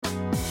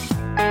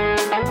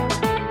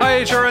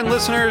HRN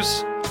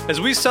listeners.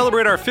 As we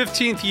celebrate our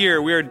 15th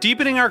year, we are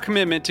deepening our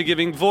commitment to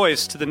giving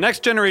voice to the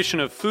next generation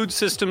of food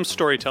systems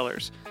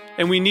storytellers,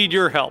 and we need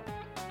your help.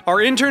 Our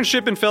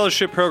internship and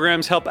fellowship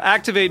programs help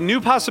activate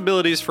new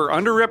possibilities for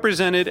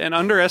underrepresented and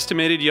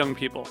underestimated young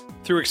people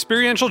through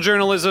experiential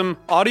journalism,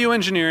 audio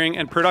engineering,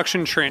 and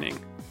production training.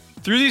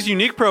 Through these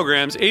unique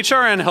programs,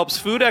 HRN helps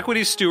food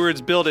equity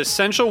stewards build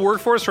essential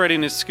workforce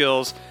readiness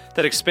skills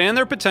that expand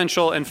their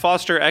potential and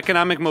foster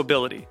economic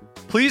mobility.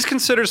 Please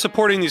consider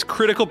supporting these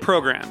critical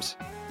programs.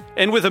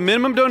 And with a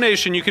minimum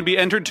donation, you can be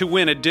entered to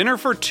win a dinner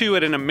for two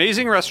at an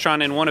amazing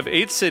restaurant in one of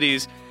 8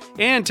 cities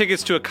and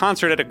tickets to a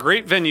concert at a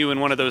great venue in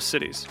one of those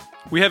cities.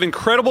 We have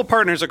incredible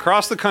partners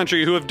across the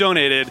country who have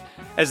donated,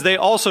 as they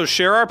also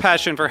share our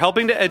passion for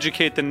helping to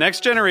educate the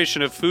next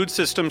generation of food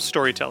systems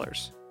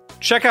storytellers.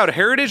 Check out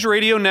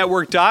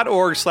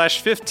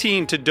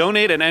heritageradionetwork.org/15 to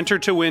donate and enter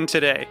to win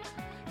today.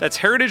 That's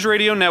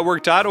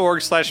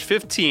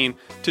heritageradionetwork.org/15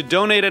 to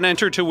donate and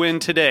enter to win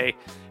today.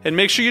 And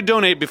make sure you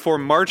donate before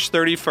March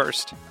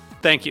 31st.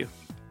 Thank you.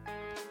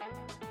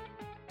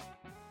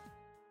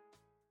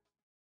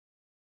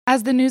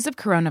 As the news of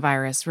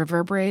coronavirus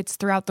reverberates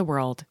throughout the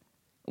world,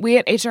 we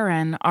at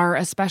HRN are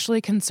especially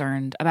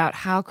concerned about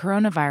how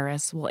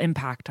coronavirus will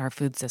impact our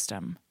food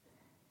system.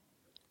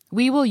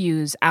 We will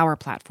use our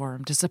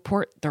platform to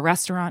support the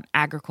restaurant,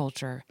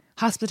 agriculture,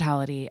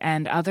 hospitality,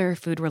 and other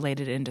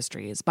food-related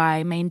industries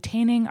by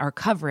maintaining our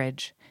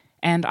coverage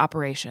and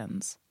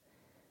operations.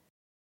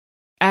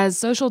 As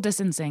social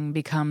distancing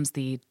becomes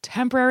the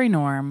temporary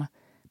norm,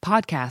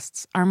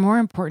 podcasts are more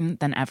important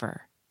than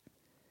ever.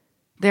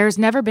 There's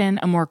never been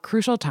a more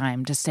crucial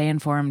time to stay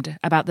informed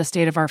about the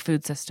state of our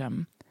food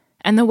system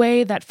and the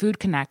way that food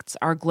connects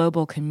our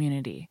global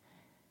community.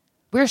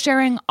 We're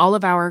sharing all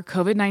of our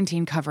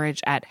COVID-19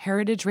 coverage at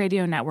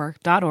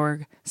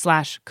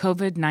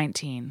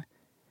heritageradionetwork.org/COVID-19.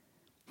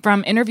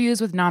 From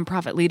interviews with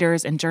nonprofit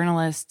leaders and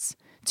journalists,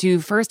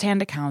 to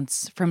firsthand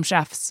accounts from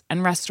chefs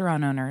and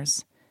restaurant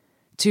owners,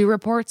 to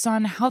reports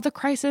on how the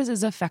crisis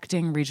is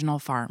affecting regional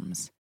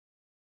farms.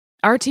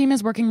 Our team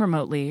is working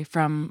remotely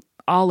from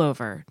all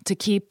over to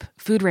keep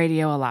food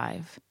radio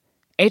alive.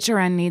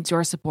 HRN needs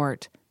your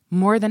support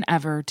more than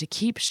ever to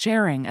keep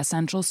sharing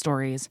essential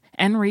stories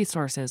and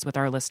resources with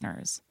our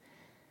listeners.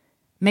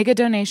 Make a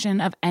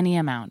donation of any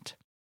amount.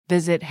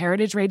 Visit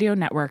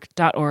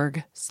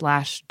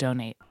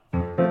heritageradionetwork.org/donate.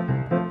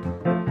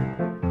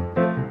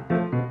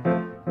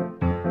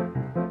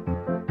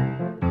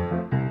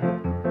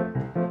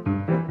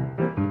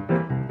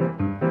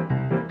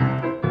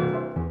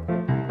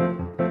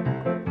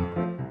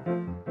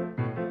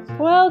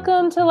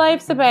 Welcome to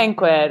Life's a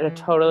Banquet, a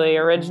totally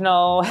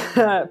original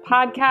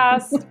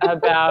podcast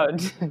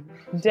about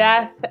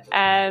death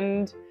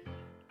and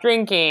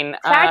drinking.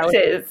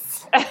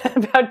 Taxes.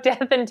 About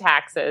death and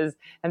taxes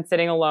and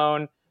sitting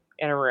alone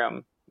in a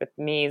room with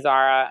me,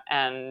 Zara,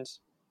 and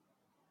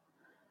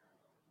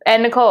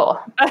Nicole.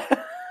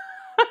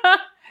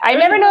 I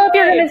never know if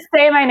you're going to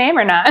say my name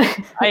or not.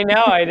 I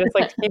know. I just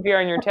like to keep you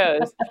on your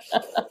toes.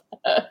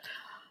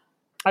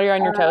 Are you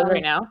on your toes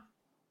right now?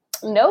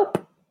 Nope.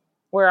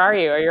 Where are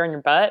you? Are you on your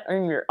butt?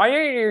 Are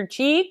you your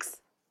cheeks?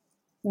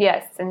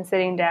 Yes, and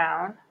sitting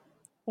down.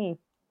 Cool.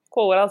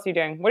 What else are you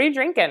doing? What are you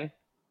drinking?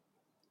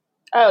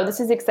 Oh, this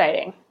is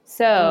exciting.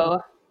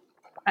 So,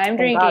 I'm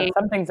drinking... God,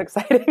 something's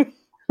exciting.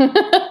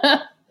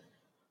 I'm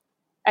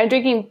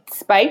drinking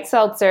spiked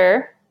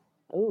seltzer.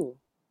 Ooh.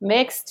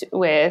 Mixed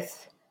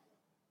with...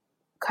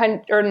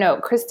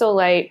 Crystal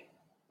Light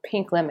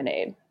pink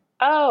lemonade.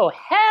 Oh,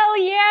 hell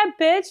yeah,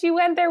 bitch. You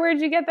went there. Where'd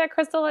you get that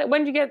Crystal Light?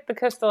 When did you get the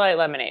Crystal Light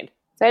lemonade?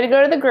 So I had to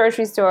go to the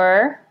grocery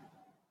store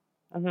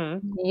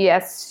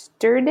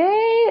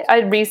yesterday.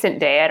 A recent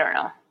day. I don't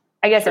know.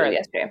 I guess it was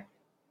yesterday.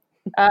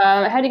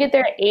 I had to get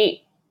there at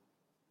 8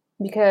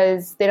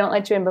 because they don't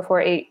let you in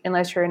before 8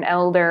 unless you're an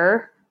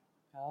elder.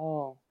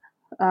 Oh.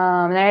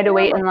 And I had to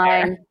wait in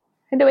line. I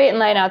had to wait in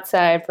line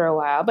outside for a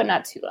while, but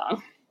not too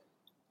long.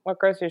 What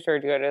grocery store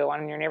did you go to? The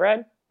one in your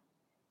neighborhood?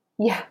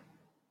 Yeah.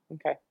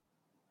 Okay.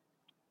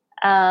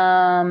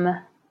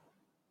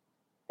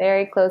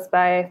 Very close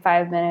by, a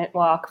 5-minute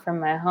walk from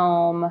my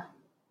home.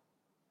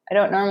 I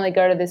don't normally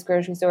go to this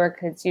grocery store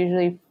because it's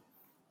usually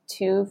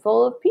too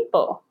full of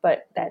people,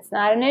 but that's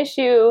not an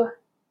issue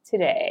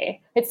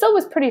today. It still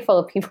was pretty full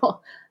of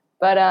people,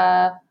 but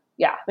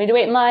we had to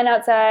wait in line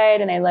outside,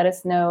 and they let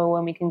us know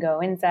when we can go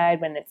inside,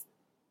 when it's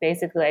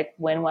basically like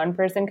when one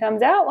person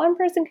comes out, one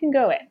person can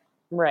go in.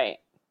 Right.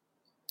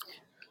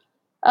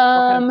 What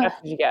kind of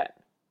stuff did you get?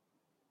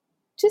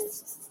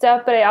 Just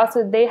stuff, but they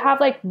have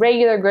like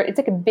it's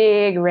like a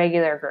big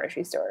regular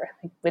grocery store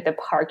like with a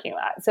parking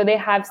lot. So they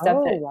have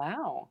stuff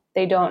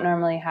they don't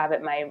normally have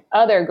at my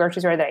other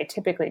grocery store that I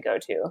typically go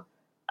to.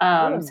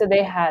 So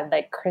they had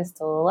like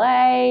Crystal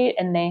Light,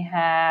 and they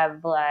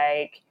have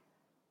like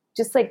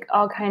just like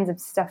all kinds of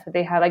stuff that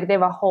they have. Like they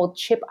have a whole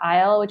chip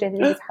aisle, which I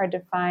think is hard to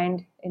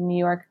find in New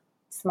York.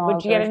 Small.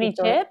 Would you get any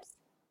chips?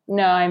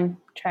 No, I'm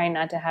trying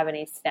not to have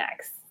any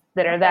snacks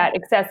that are that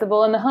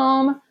accessible in the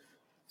home.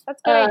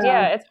 That's a good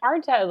idea. It's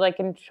hard to like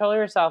control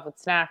yourself with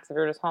snacks if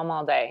you're just home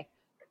all day.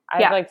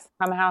 I've like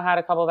somehow had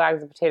a couple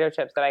bags of potato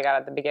chips that I got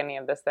at the beginning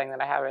of this thing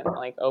that I haven't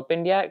like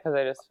opened yet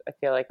because I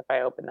feel like if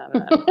I open them,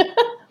 then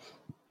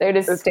they're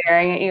just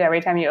staring at you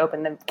every time you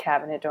open the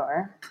cabinet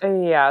door.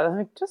 Yeah, they're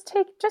like just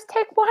take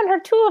one or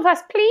two of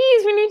us,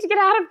 please. We need to get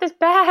out of this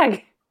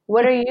bag.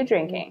 What are you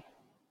drinking?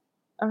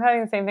 I'm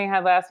having the same thing I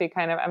had last week.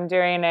 Kind of. I'm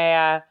doing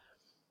a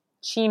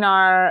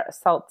Cynar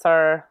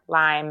seltzer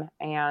lime,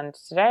 and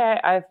today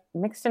I've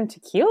mixed in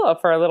tequila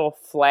for a little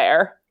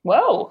flair.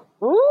 Whoa!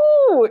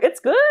 Ooh, it's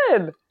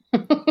good.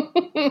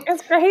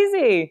 It's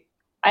crazy.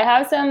 I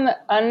have some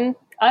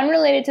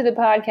unrelated to the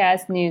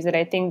podcast news that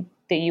I think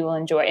that you will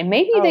enjoy, and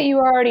maybe that you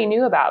already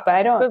knew about, but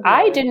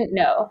I didn't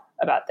know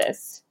about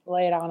this.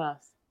 Lay it on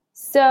us.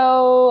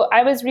 So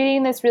I was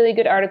reading this really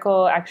good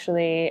article.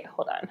 Actually,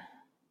 hold on.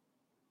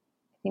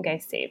 I think I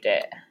saved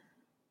it.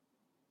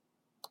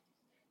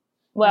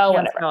 Well,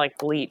 whatever. Smell like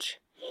bleach.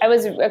 I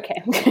was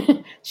okay.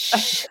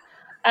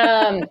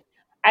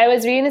 I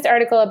was reading this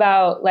article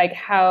about like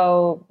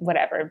how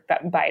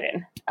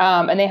Biden,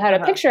 and they had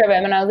a picture of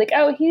him, and I was like,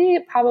 oh, he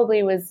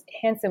probably was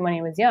handsome when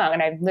he was young,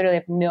 and I literally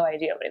have no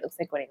idea what he looks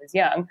like when he was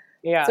young.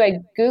 Yeah. So I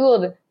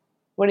Googled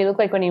what he looked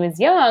like when he was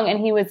young, and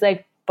he was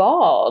like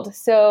bald.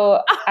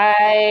 So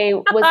I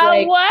was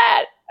like,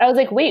 what? I was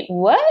like, wait,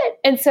 what?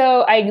 And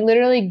so I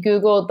literally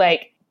Googled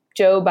like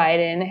Joe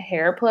Biden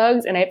hair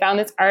plugs, and I found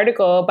this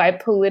article by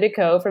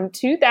Politico from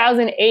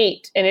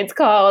 2008, and it's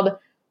called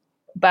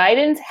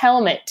Biden's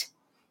Helmet.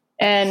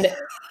 And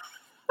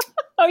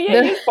oh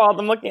yeah, he's bald.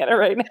 I'm looking at it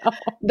right now.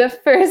 The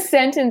first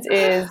sentence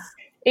is,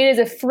 it is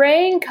a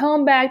fraying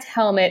comb-backed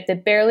helmet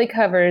that barely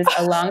covers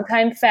a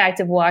longtime fact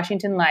of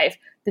Washington life.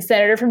 The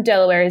senator from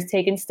Delaware has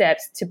taken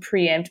steps to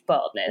preempt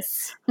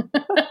baldness.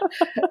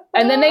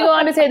 And then they go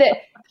on to say that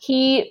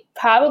he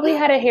probably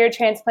had a hair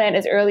transplant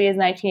as early as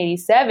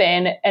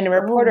 1987, and a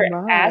reporter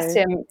asked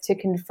him to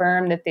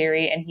confirm the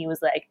theory, and he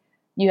was like,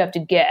 you have to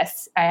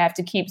guess. I have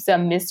to keep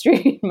some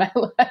mystery in my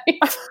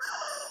life.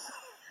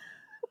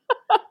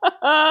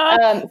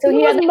 So he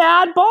was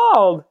mad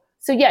bald.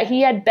 So yeah,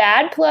 he had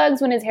bad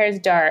plugs when his hair is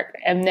dark,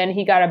 and then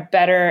he got a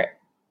better,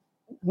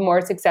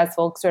 more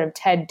successful sort of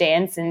Ted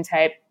Danson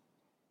type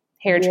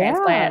hair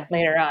transplant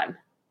later on.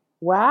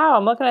 Wow,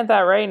 I'm looking at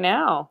that right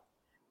now.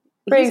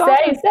 Pretty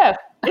exciting stuff.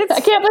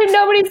 I can't believe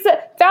nobody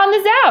found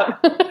this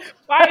out.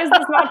 Why is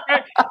this not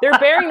fair? They're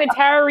bearing the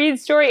Tara Reid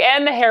story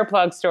and the hair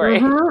plug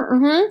story.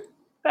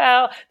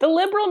 Well, the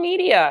liberal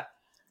media.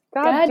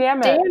 God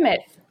damn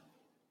it.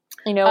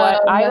 You know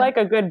what? I like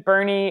a good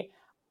Bernie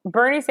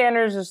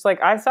Sanders. Just like,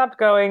 I stopped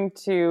going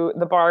to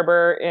the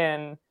barber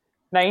in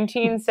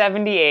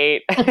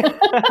 1978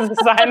 as a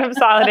sign of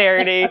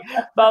solidarity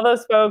with all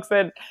those folks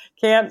that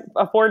can't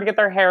afford to get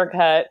their hair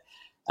cut.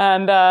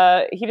 And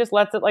he just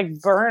lets it like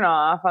burn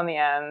off on the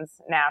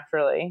ends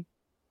naturally.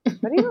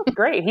 But he looks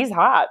great. He's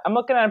hot. I'm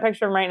looking at a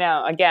picture of him right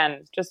now.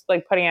 Again, just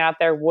like putting it out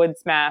there, would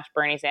smash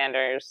Bernie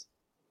Sanders.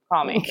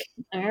 Call me.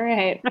 All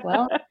right.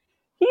 Well,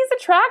 he's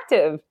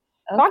attractive.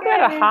 Okay. Talking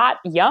about a hot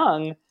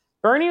young.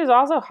 Bernie was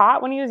also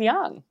hot when he was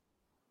young.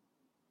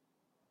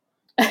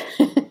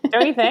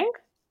 Don't you think?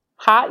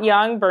 Hot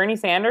young Bernie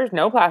Sanders,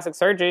 no plastic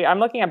surgery. I'm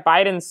looking at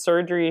Biden's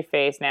surgery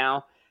face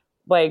now.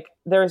 Like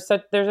there's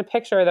a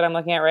picture that I'm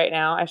looking at right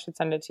now. I should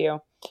send it to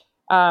you.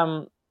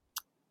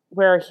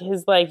 Where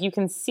his like you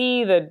can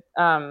see the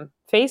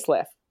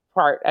facelift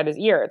part at his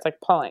ear. It's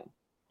like pulling.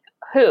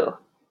 Who?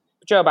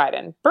 Joe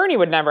Biden. Bernie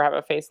would never have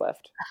a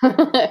facelift.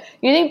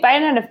 You think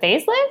Biden had a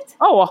facelift?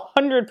 Oh,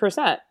 100%.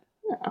 100%.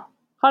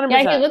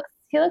 Yeah,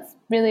 he looks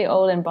really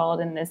old and bald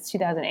in this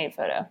 2008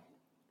 photo.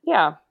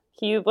 Yeah,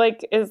 he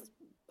like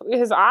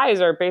his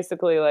eyes are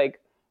basically like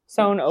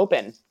sewn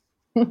open.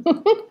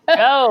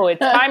 Oh,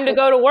 it's time to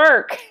go to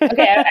work.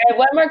 Okay, I have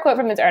one more quote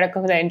from this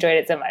article because I enjoyed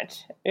it so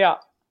much. Yeah.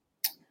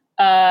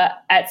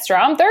 At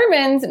Strom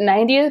Thurmond's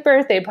 90th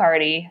birthday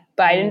party,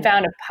 Biden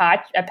found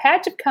a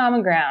patch of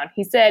common ground.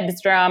 He said to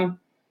Strom,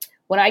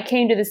 "When I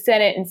came to the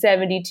Senate in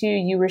 72,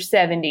 you were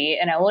 70,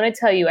 and I want to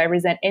tell you I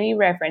resent any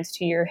reference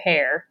to your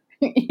hair.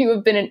 You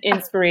have been an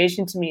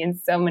inspiration to me in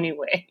so many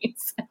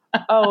ways."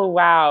 Oh,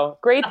 wow.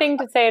 Great thing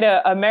to say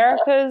to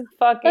America's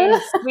fucking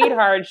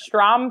sweetheart,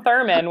 Strom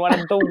Thurmond, one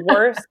of the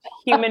worst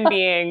human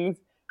beings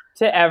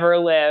to ever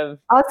live.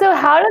 Also,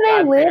 how do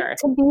they live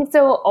to be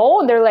so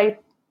old? They're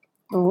like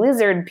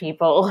lizard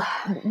people.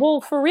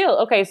 Well, for real.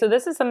 Okay, so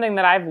this is something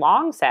that I've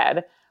long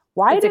said.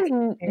 Why does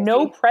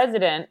no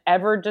president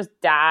ever just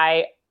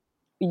die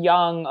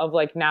young of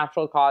like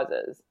natural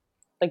causes?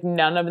 Like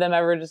none of them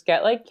ever just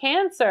get like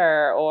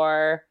cancer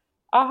or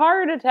a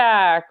heart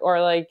attack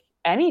or like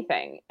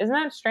anything. Isn't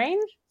that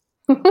strange?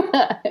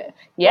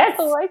 Yes. What's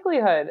the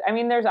likelihood? I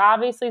mean, there's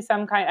obviously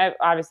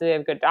obviously they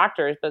have good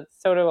doctors, but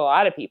so do a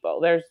lot of people.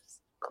 There's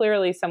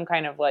clearly some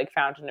kind of like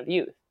fountain of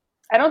youth.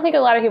 I don't think a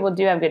lot of people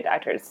do have good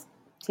doctors.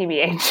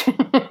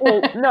 TBH.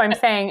 Well, no, I'm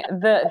saying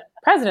the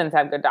presidents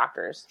have good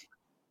doctors.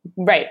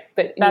 Right.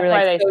 But that's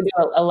why they do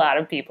a lot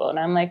of people. And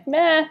I'm like,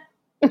 meh.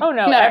 Oh,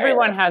 no.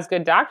 Everyone has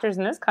good doctors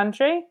in this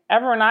country.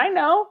 Everyone I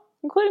know.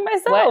 including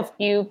myself. What?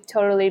 You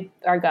totally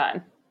are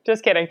gone.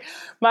 Just kidding.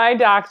 My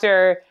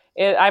doctor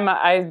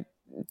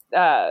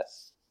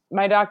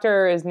my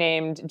doctor is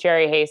named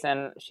Jerry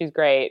Hasten. She's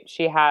great.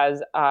 She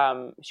has,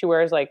 she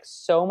wears like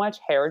so much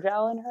hair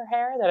gel in her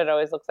hair that it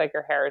always looks like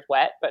her hair is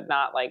wet, but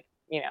not like,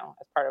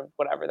 as part of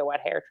whatever the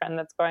wet hair trend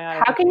that's going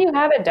on. How can you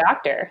have a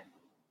doctor?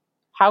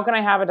 How can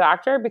I have a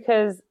doctor?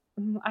 Because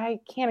I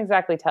can't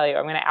exactly tell you.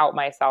 I'm going to out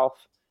myself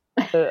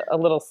to a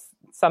little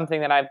something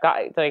that I've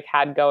got like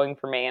had going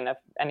for me. And if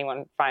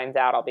anyone finds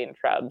out, I'll be in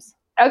trubs.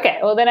 Okay,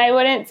 well then I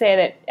wouldn't say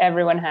that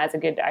everyone has a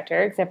good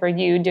doctor except for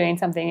you doing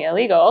something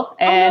illegal.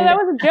 And that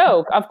was a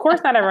joke. Of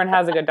course not everyone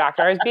has a good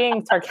doctor. I was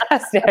being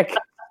sarcastic.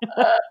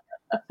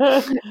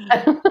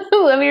 I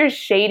love your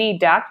shady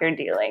doctor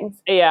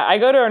dealings. Yeah, I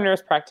go to a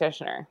nurse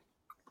practitioner.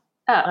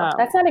 Oh,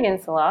 that's not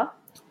against the law.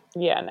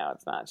 Yeah, no,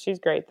 it's not. She's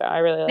great though. I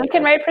really like They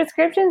can write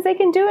prescriptions. They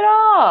can do it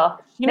all.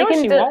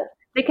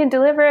 They can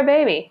deliver a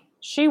baby.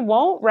 She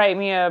won't write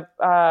me a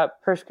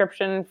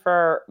prescription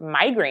for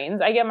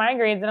migraines. I get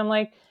migraines and I'm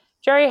like,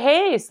 Jerry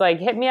Hayes, like,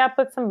 hit me up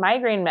with some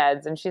migraine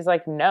meds. And she's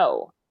like,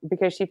 no,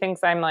 because she thinks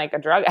I'm like a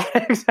drug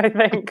addict, I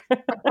think.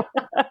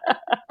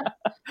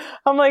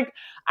 I'm like,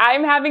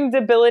 I'm having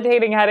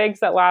debilitating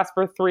headaches that last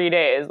for 3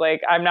 days.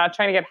 Like, I'm not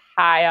trying to get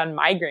high on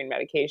migraine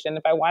medication.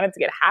 If I wanted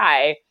to get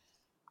high,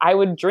 I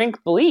would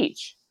drink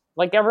bleach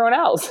like everyone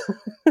else.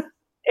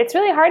 It's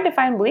really hard to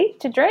find bleach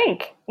to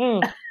drink. You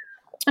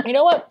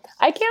know what?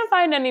 I can't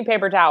find any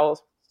paper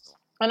towels.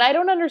 And I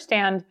don't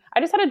understand. I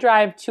just had to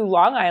drive to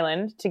Long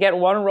Island to get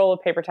one roll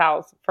of paper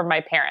towels from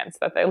my parents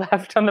that they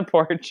left on the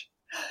porch.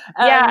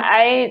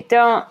 There's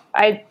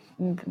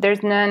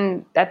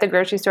none at the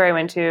grocery store I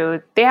went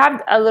to. They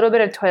have a little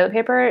bit of toilet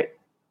paper.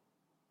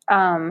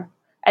 And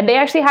they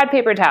actually had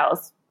paper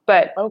towels,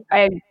 but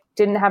I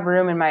didn't have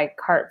room in my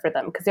cart for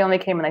them because they only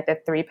came in like the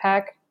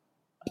 3-pack.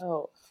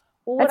 Oh.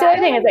 Well, that's the other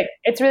thing. Is like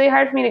it's really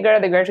hard for me to go to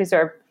the grocery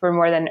store for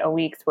more than a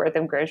week's worth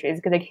of groceries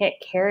because I can't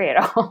carry it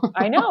all.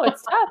 I know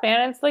it's tough,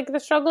 man. It's like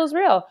the struggle is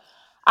real.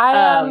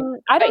 I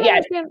don't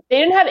understand. They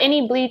didn't have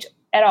any bleach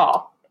at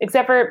all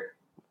except for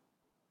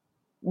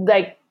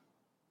like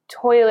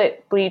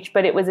toilet bleach,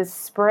 but it was a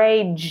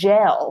spray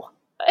gel.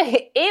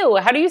 Ew!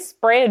 How do you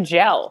spray a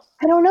gel?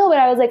 I don't know, but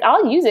I was like,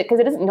 I'll use it because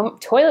it doesn't. No,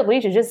 toilet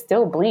bleach is just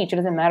still bleach. It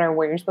doesn't matter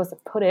where you're supposed to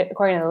put it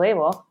according to the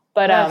label.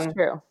 But that's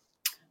true.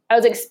 I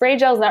was like, spray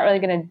gel is not really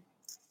going to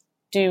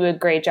do a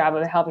great job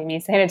of helping me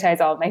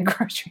sanitize all of my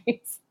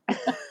groceries.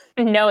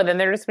 No, then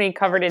they're just going to be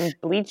covered in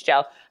bleach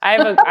gel. I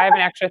have an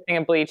extra thing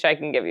of bleach I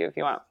can give you if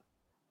you want.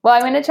 Well,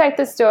 I'm going to check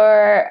the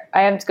store.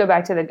 I have to go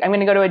back I'm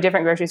going to go to a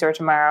different grocery store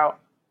tomorrow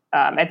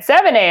at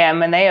 7 a.m.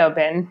 when they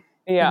open.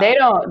 Yeah. They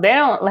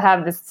don't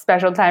have this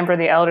special time for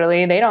the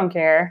elderly. They don't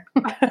care.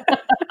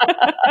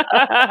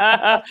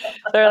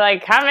 They're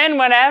like, come in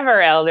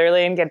whenever,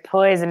 elderly, and get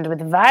poisoned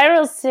with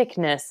viral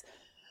sickness.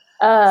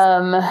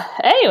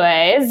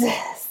 Anyways,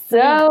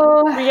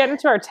 so we get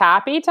into our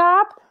toppy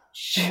top.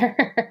 Sure.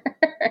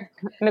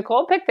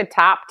 Nicole picked the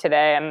top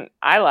today, and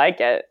I like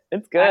it.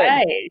 It's good.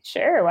 Right,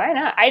 sure. Why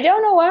not? I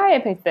don't know why I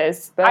picked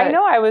this, but I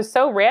know I was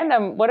so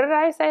random. What did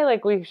I say?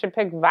 Like we should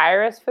pick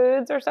virus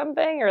foods or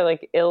something, or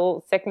like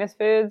ill sickness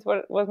foods.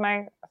 What was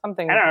my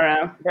something? I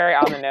don't know. Very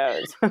on the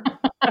nose.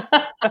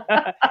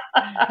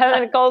 And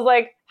then Nicole's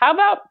like, "How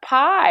about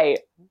pie?"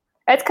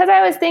 It's because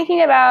I was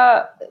thinking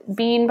about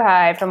bean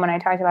pie from when I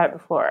talked about it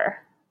before.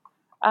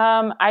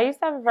 I used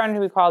to have a friend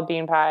who we called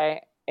bean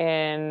pie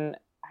in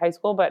high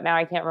school, but now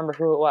I can't remember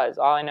who it was.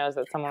 All I know is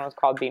that someone was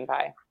called bean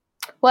pie.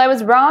 Well, I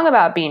was wrong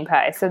about bean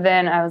pie. So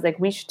then I was like,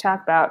 we should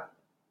talk about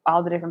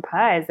all the different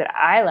pies that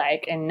I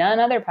like, and none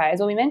other pies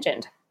will be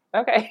mentioned.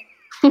 Okay.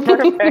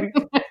 Perfect.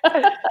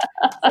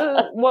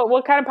 So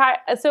what kind of pie?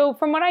 So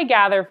from what I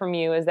gather from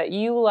you is that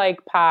you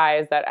like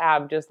pies that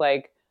have just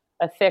like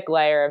a thick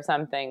layer of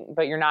something,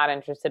 but you're not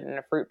interested in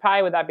a fruit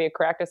pie. Would that be a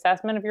correct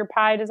assessment of your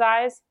pie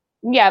desires?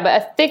 Yeah,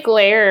 but a thick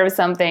layer of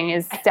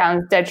something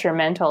sounds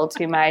detrimental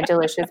to my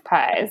delicious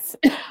pies.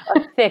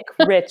 A thick,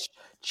 rich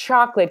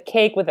chocolate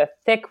cake with a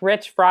thick,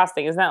 rich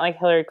frosting. Isn't that like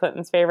Hillary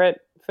Clinton's favorite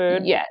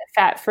food? Yeah,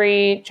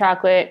 fat-free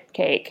chocolate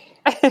cake.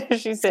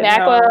 She said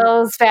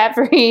Snackwell's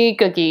fat-free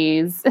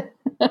cookies.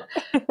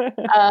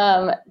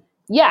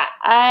 Yeah,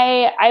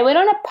 I went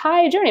on a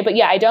pie journey, but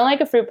yeah, I don't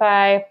like a fruit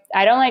pie.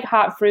 I don't like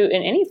hot fruit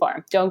in any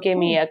form. Don't give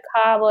me a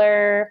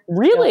cobbler.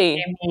 Really?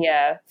 Don't give me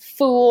a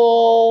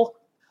fool.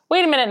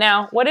 Wait a minute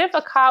now. What if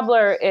a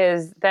cobbler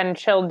is then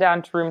chilled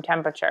down to room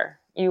temperature?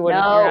 You're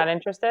not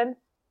interested?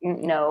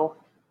 No.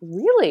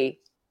 Really?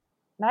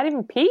 Not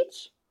even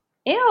peach?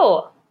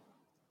 Ew.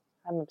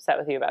 I'm upset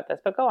with you about this,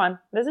 but go on.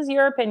 This is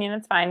your opinion.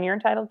 It's fine. You're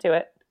entitled to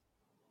it.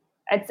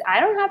 I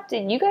don't have to.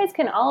 You guys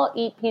can all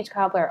eat peach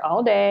cobbler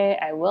all day.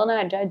 I will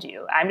not judge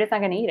you. I'm just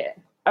not going to eat it.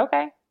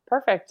 Okay.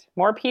 Perfect.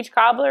 More peach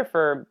cobbler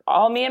for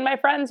all me and my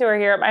friends who are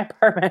here at my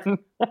apartment.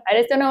 I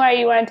just don't know why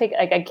you want to take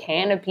like a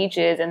can of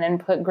peaches and then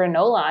put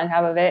granola on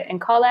top of it and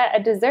call that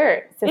a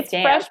dessert. It's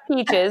fresh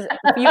peaches.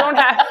 You don't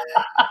have...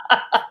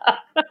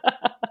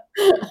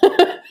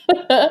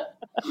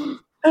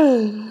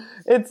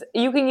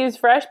 You can use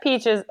fresh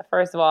peaches,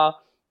 first of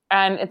all,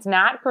 and it's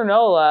not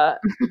granola.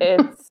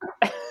 It's.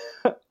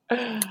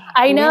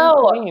 I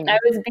know. I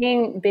was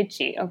being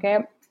bitchy. Okay.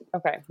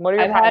 Okay. What are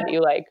your pies that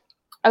you like?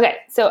 Okay,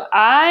 so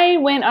I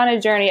went on a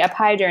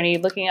pie journey,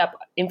 looking up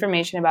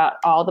information about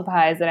all the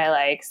pies that I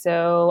like.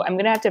 So I'm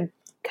gonna have to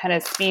kind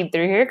of speed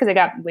through here because I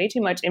got way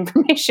too much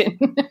information.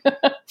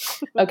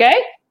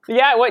 Okay?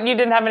 Yeah. What, you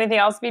didn't have anything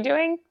else to be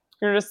doing?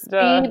 You're just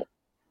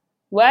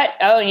What?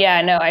 Oh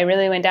yeah, no. I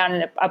really went down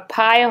in a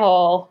pie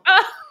hole.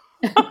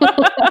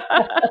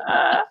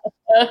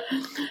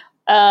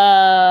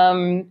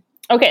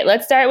 Okay,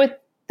 let's start with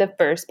the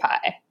first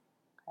pie.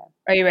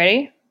 Are you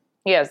ready?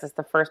 Yeah, is this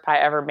the first pie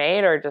ever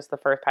made or just the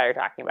first pie you're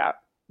talking about?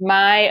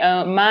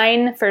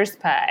 Mine first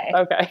pie.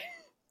 Okay.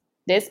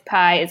 This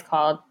pie is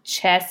called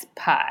chess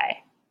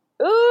pie.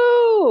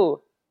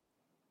 Ooh!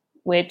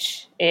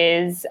 Which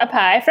is a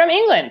pie from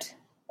England.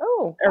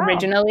 Oh, wow.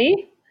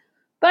 Originally.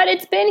 But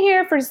it's been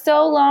here for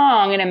so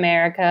long in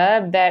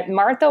America that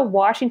Martha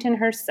Washington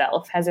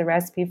herself has a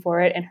recipe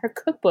for it in her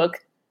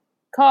cookbook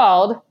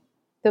called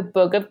The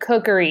Book of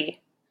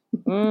Cookery.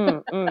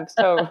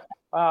 So,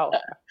 wow.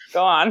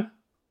 Go on.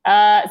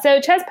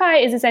 So chess pie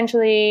is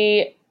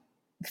essentially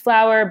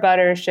flour,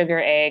 butter, sugar,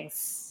 eggs,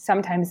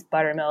 sometimes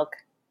buttermilk,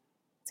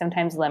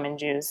 sometimes lemon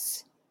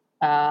juice.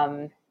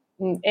 And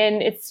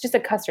it's just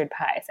a custard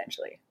pie,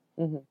 essentially.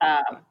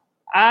 Mm-hmm.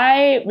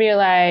 I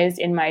realized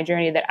in my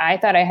journey that I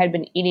thought I had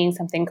been eating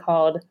something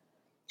called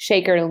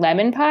shaker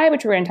lemon pie,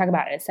 which we're going to talk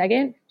about in a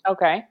second.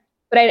 Okay.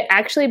 But I'd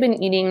actually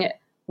been eating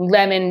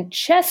lemon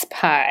chess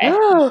pie.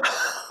 Oh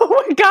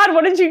my God,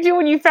 what did you do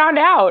when you found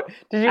out?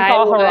 Did you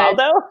call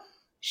Geraldo?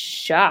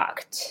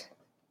 Shocked.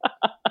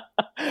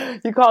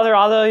 You called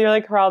Geraldo, you're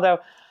like, Geraldo,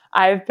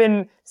 I've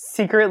been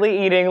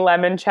secretly eating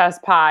lemon chess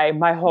pie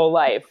my whole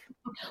life.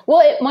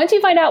 Well, once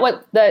you find out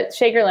what the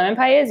shaker lemon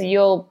pie is,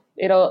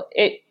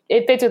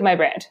 it fits with my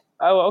brand.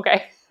 Oh,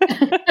 okay.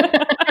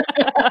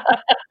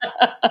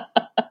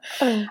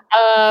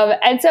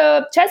 And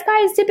so chess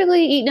pie is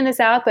typically eaten in the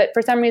South, but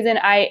for some reason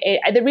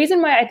the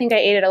reason why I think I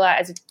ate it a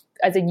lot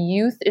as a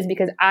youth is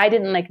because I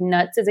didn't like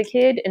nuts as a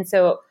kid. And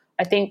so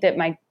I think that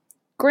my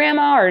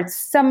grandma or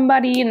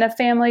somebody in the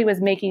family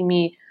was making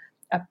me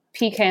a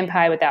pecan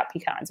pie without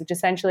pecans, which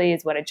essentially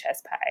is what a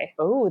chess pie.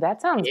 Oh,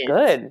 that sounds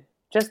good.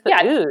 Just the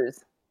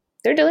ooze.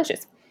 They're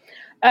delicious.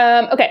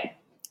 Okay.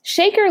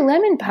 Shaker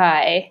lemon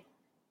pie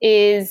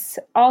is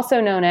also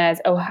known as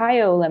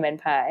Ohio lemon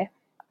pie.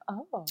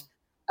 Oh.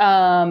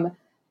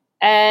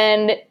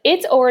 And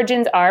its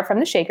origins are from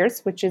the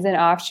Shakers, which is an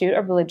offshoot,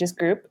 a religious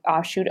group,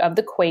 offshoot of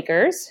the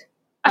Quakers.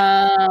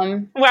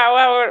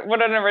 Wow,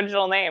 what an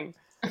original name.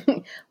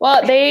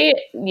 Well, they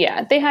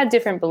had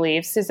different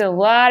beliefs. There's a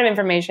lot of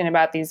information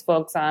about these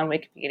folks on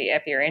Wikipedia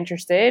if you're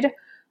interested.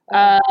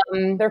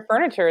 Their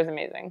furniture is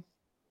amazing.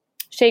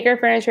 Shaker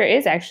furniture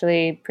is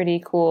actually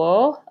pretty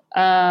cool.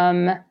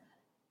 And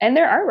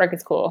their artwork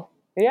is cool.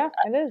 Yeah,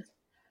 it is.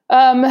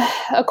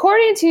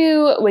 According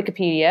to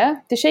Wikipedia,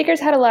 the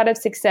Shakers had a lot of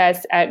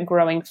success at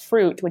growing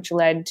fruit, which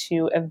led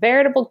to a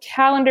veritable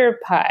calendar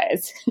of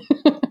pies.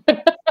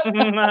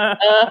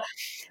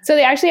 So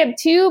they actually have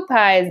two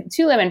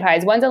lemon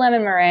pies. One's a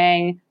lemon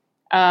meringue,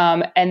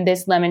 and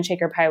this lemon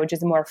shaker pie, which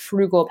is a more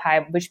frugal pie,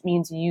 which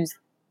means you use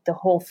the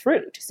whole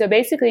fruit. So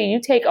basically, you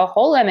take a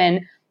whole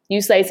lemon,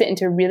 you slice it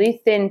into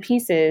really thin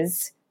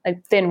pieces,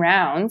 like thin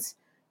rounds.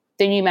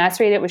 Then you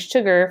macerate it with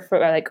sugar for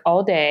like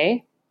all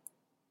day.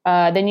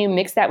 Then you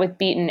mix that with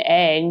beaten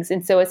eggs.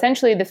 And so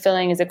essentially the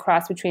filling is a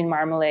cross between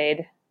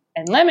marmalade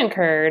and lemon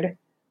curd,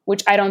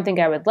 which I don't think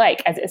I would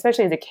like,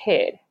 especially as a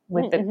kid,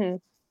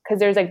 because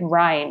there's like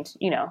rind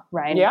in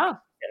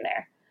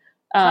there.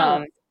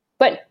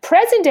 But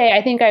present day,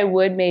 I think I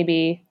would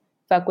maybe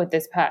fuck with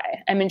this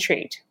pie. I'm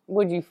intrigued.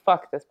 Would you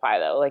fuck this pie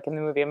though, like in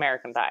the movie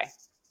American Pie?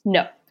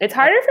 No. It's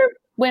harder for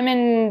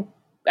women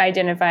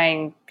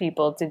identifying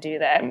people to do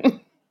that.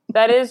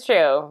 That is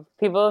true.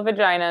 People with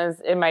vaginas,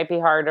 it might be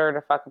harder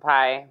to fuck a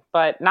pie,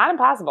 but not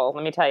impossible,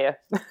 let me tell you.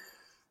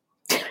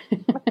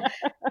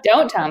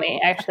 Don't tell me,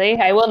 actually.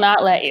 I will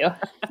not let you.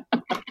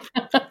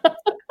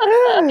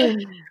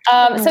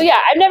 So yeah,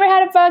 I've never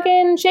had a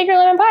fucking shaker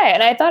lemon pie,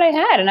 and I thought I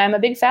had, and I'm a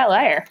big fat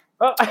liar.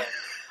 Oh.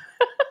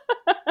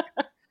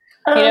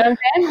 You know what I'm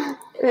saying?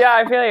 Yeah,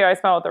 I feel you. I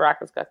smell what The Rock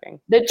was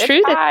cooking. The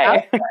truth is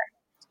out there.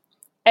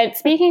 And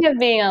speaking of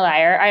being a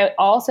liar, I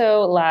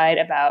also lied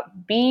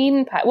about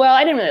bean pie. Well,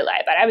 I didn't really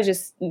lie, but I was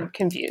just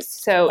confused.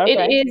 So It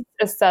is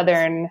a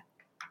Southern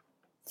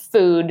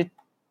food,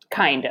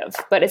 kind of.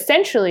 But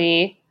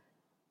essentially,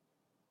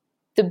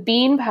 the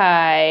bean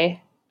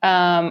pie,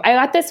 I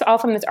got this all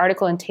from this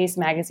article in Taste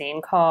Magazine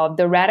called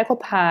The Radical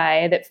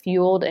Pie That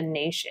Fueled a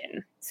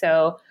Nation.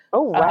 So,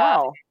 oh,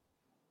 wow.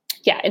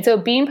 Yeah, and so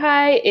bean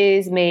pie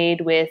is made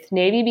with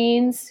navy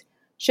beans,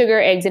 sugar,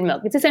 eggs, and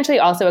milk. It's essentially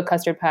also a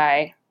custard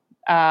pie.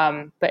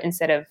 But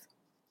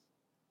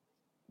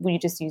we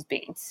just use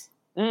beans.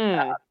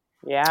 Yeah,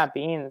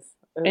 beans.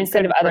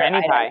 Instead of other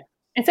pie.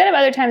 Instead of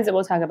other times that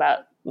we'll talk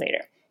about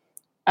later.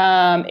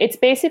 It's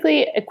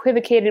basically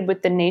equivocated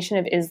with the Nation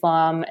of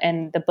Islam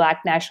and the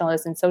Black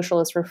Nationalist and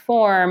Socialist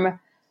Reform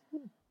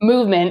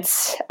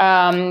movements,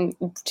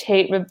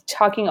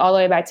 talking all the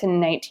way back to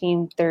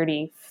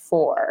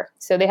 1934.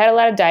 So they had a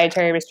lot of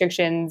dietary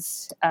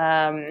restrictions,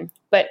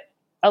 but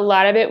a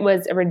lot of it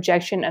was a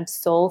rejection of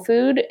soul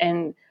food.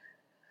 And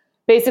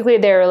basically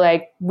they were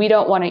like, we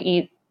don't want to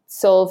eat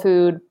soul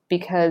food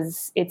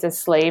because it's a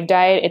slave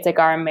diet. It's like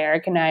our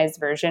Americanized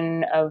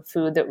version of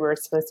food that we're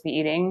supposed to be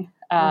eating.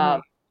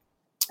 And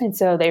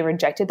so they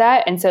rejected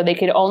that. And so they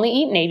could only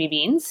eat navy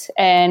beans.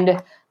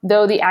 And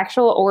though the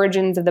actual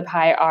origins of the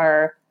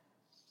pie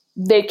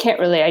they can't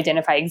really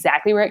identify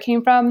exactly where it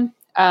came from.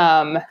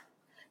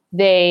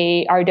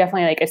 They are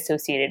definitely like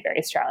associated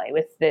very strongly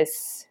with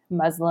this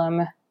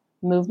Muslim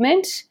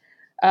movement.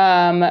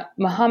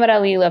 Muhammad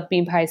Ali loved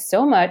bean pie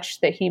so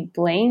much that he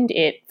blamed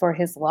it for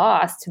his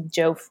loss to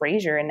Joe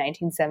Frazier in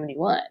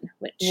 1971,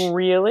 which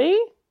really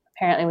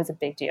apparently was a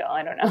big deal.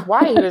 I don't know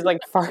why. He was like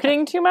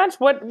farting too much.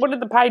 What did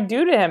the pie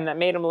do to him that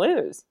made him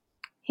lose?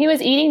 He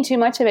was eating too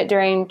much of it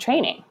during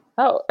training.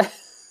 Oh,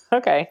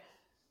 okay.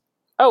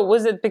 Oh,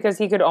 was it because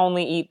he could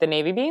only eat the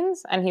navy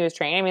beans and he was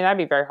training? I mean, that'd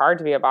be very hard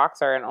to be a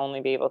boxer and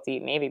only be able to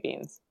eat navy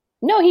beans.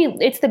 No,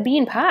 it's the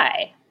bean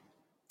pie.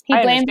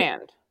 I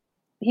understand.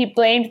 He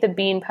blamed the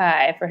bean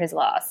pie for his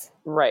loss.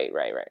 Right.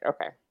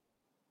 Okay.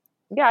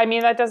 Yeah, I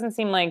mean, that doesn't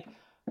seem like,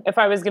 if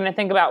I was going to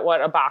think about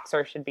what a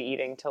boxer should be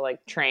eating to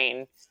like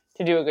train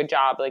to do a good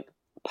job, like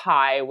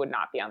pie would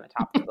not be on the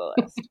top of the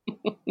list.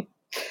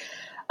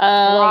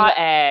 Raw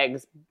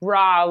eggs,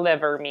 raw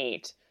liver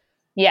meat.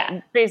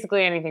 Yeah.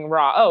 Basically anything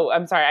raw. Oh,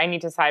 I'm sorry. I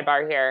need to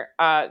sidebar here.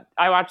 I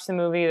watched the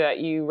movie that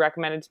you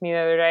recommended to me the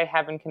other day,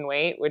 Heaven Can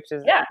Wait, which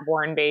is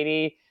Warren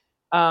Beatty,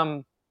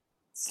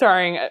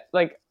 starring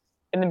like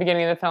in the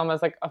beginning of the film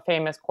as like a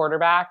famous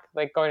quarterback,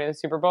 like going to the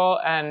Super Bowl,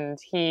 and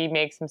he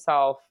makes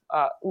himself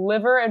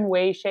liver and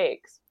whey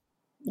shakes.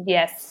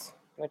 Yes.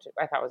 Which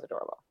I thought was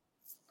adorable.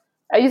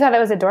 Oh, you thought that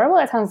was adorable?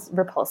 That sounds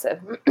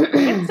repulsive.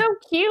 It's so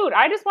cute. All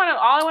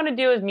I want to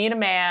do is meet a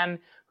man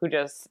who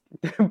just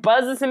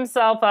buzzes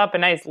himself up a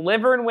nice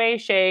liver and whey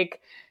shake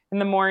in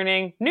the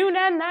morning, noon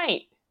and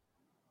night.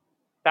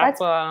 Then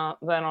I'll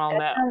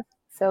know. Sounds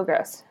so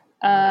gross.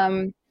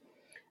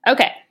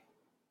 Okay.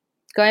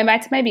 Going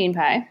back to my bean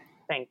pie.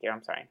 Thank you.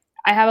 I'm sorry.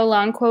 I have a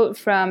long quote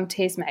from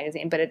Taste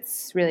Magazine, but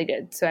it's really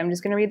good. So I'm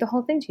just going to read the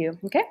whole thing to you.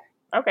 Okay?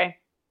 Okay.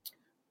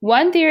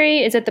 One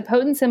theory is that the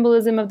potent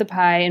symbolism of the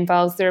pie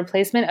involves the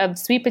replacement of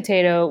sweet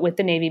potato with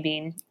the navy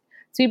bean.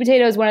 Sweet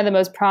potato is one of the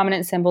most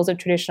prominent symbols of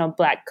traditional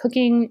Black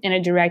cooking and a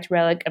direct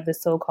relic of the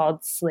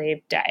so-called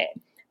slave diet.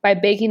 By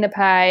baking the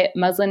pie,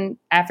 Muslim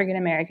African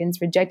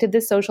Americans rejected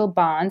the social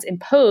bonds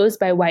imposed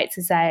by white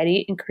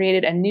society and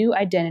created a new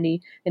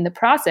identity in the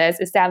process,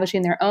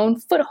 establishing their own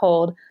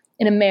foothold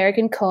in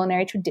American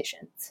culinary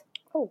traditions.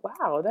 Oh,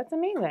 wow. That's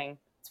amazing.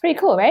 It's pretty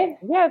cool, right?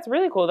 Yeah, it's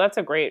really cool. That's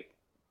a great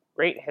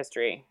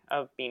history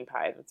of bean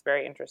pie. That's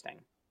very interesting.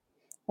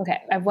 Okay,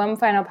 I have one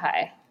final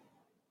pie.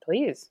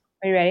 Please.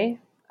 Are you ready?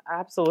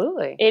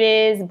 Absolutely. It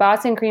is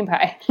Boston cream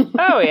pie.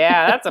 Oh,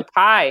 yeah, that's a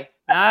pie.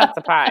 That's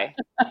a pie.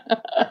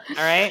 All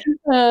right.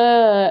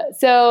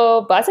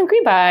 So Boston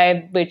cream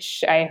pie,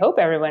 which I hope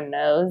everyone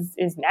knows,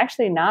 is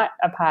actually not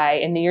a pie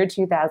in the year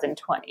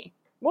 2020.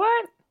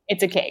 What?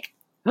 It's a cake.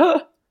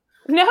 No.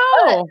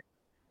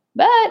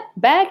 But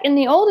back in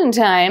the olden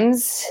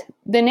times,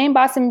 the name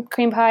Boston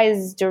cream pie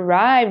is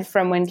derived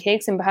from when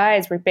cakes and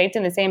pies were baked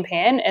in the same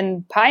pan,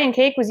 and pie and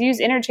cake was used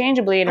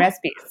interchangeably in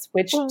recipes,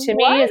 which to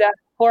me is a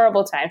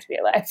horrible time to be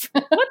alive.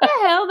 What the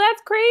hell?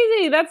 That's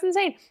crazy. That's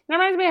insane. That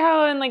reminds me of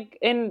how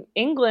in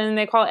England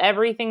they call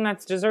everything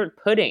that's dessert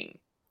pudding.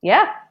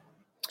 Yeah.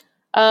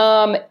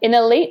 In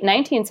the late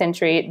 19th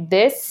century,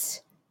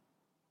 this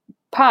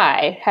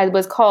pie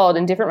was called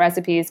in different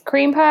recipes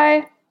cream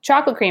pie,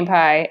 chocolate cream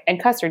pie,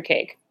 and custard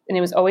cake. And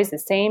it was always the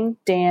same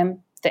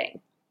damn thing.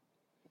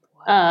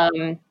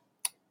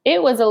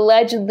 It was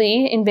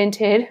allegedly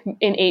invented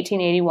in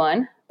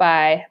 1881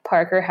 by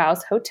Parker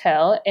House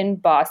Hotel in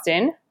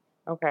Boston.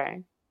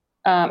 Okay.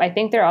 I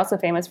think they're also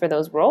famous for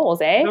those rolls,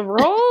 eh? The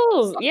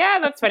rolls. Yeah,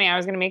 that's funny. I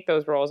was going to make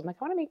those rolls. I'm like,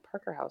 I want to make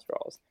Parker House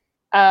rolls.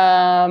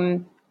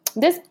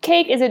 This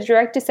cake is a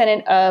direct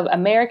descendant of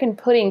American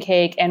pudding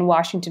cake and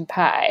Washington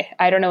pie.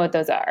 I don't know what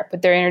those are,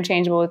 but they're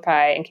interchangeable with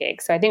pie and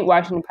cake. So I think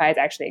Washington pie is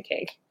actually a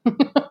cake.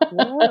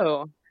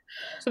 Whoa.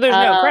 So there's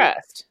no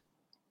crust?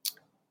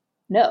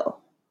 No.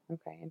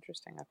 Okay,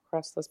 interesting. A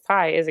crustless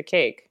pie is a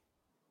cake.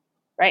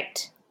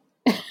 Right.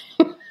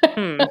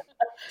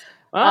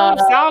 Well,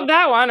 solved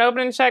that one.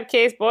 Open and shut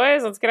case,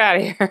 boys. Let's get out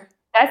of here.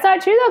 That's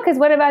not true, though, because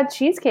what about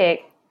cheesecake?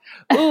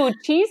 Ooh,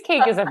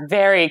 cheesecake is a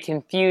very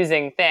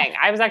confusing thing.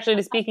 I was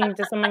actually speaking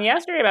to someone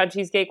yesterday about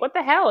cheesecake. What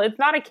the hell? It's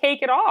not a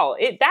cake at all.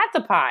 That's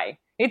a pie.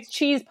 It's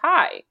cheese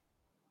pie.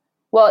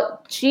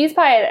 Well, cheese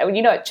pie,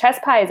 chess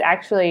pie is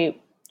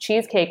actually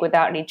cheesecake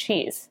without any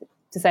cheese.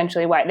 It's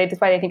essentially why. That's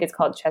why they think it's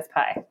called chess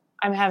pie.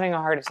 I'm having a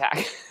heart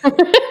attack.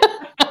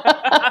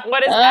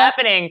 What is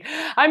happening?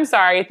 I'm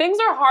sorry. Things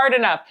are hard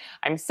enough.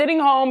 I'm sitting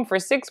home for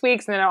 6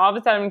 weeks and then all of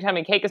a sudden you tell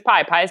me cake is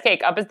pie is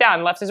cake, up is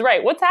down, left is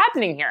right. What's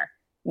happening here?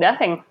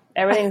 Nothing.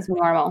 Everything's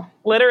normal.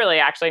 Literally,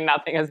 actually,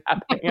 nothing is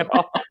happening at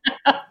all.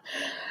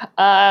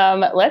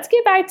 Let's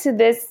get back to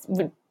this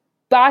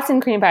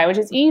Boston cream pie, which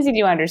is easy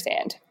to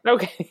understand.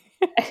 Okay.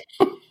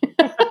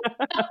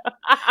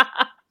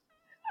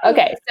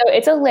 Okay, so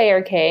it's a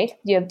layer cake.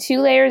 You have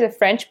 2 layers of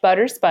French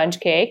butter sponge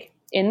cake.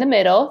 In the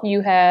middle,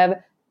 you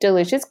have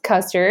delicious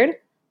custard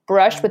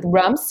brushed with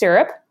rum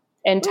syrup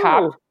and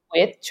topped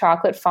with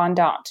chocolate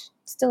fondant.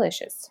 It's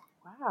delicious.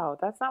 Wow,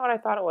 that's not what I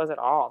thought it was at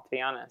all, to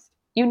be honest.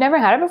 You've never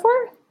had it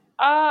before?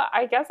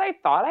 I guess I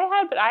thought I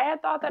had, but I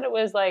had thought that it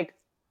was like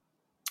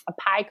a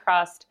pie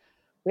crust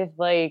with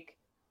like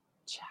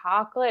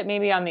chocolate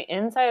maybe on the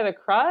inside of the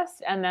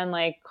crust and then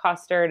like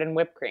custard and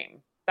whipped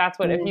cream. That's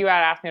what, if you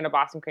had asked me what a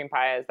Boston cream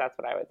pie is, that's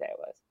what I would say it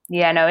was.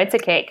 Yeah, no, it's a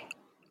cake.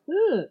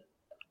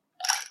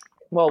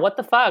 Well, what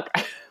the fuck?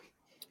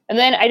 And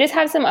then I just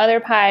have some other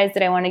pies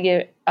that I want to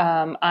give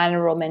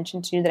honorable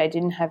mention to that I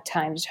didn't have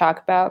time to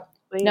talk about.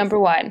 Please. Number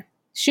 1,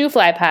 shoe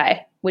fly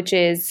pie, which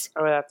is...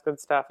 Oh, that's good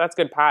stuff. That's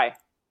good pie.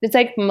 It's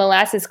like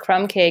molasses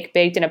crumb cake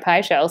baked in a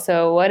pie shell.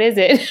 So what is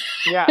it?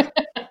 Yeah.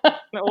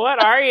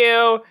 What are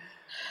you?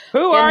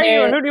 Who are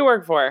you and who do you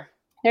work for?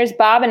 There's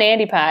Bob and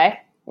Andy pie,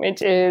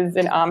 which is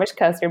an Amish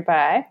custard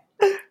pie.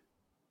 Who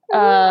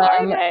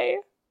are they?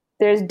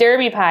 There's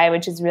Derby pie,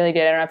 which is really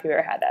good. I don't know if you've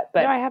ever had that.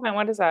 But no, I haven't.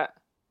 What is that?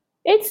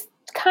 It's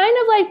kind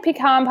of like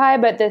pecan pie,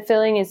 but the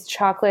filling is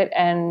chocolate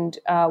and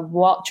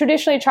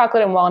traditionally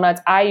chocolate and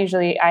walnuts. I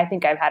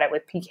think I've had it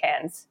with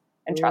pecans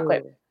and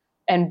chocolate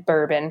and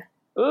bourbon.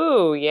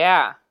 Ooh,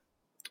 yeah.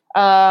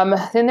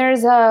 Then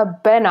there's a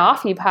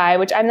banoffee pie,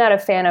 which I'm not a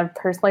fan of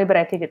personally, but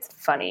I think it's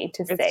funny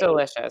to say. It's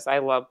delicious. I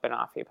love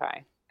banoffee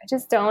pie. I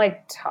just don't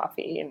like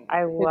toffee. And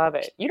I love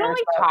it. You don't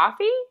like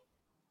toffee?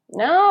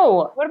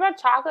 No. What about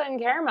chocolate and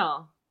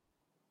caramel?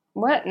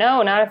 What?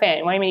 No, not a fan.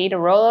 You want me to eat a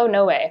Rolo?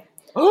 No way.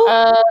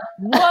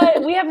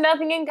 What? We have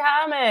nothing in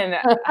common.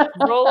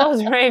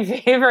 Rolos were my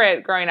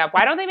favorite growing up.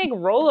 Why don't they make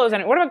Rolos?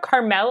 What about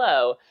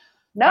Carmelo?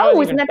 No,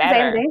 isn't that the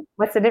same thing?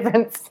 What's the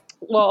difference?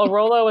 Well, a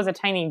Rolo was a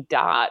tiny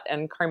dot,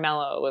 and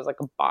Carmelo was like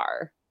a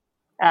bar.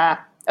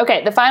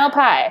 Okay, the final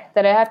pie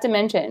that I have to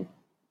mention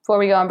before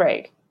we go on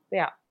break.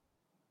 Yeah.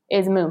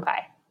 Is moon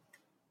pie.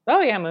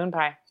 Oh, yeah, moon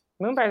pie.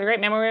 Moon pies are great.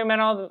 Remember we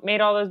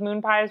made all those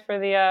moon pies for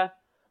the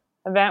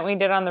event we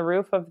did on the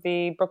roof of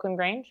the Brooklyn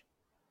Grange?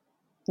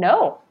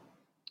 No.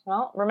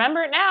 Well,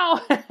 remember it now.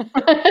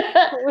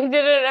 We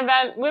did an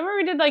event. Remember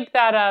we did like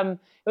that, it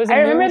was a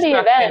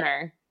Moonstruck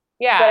dinner.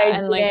 Yeah.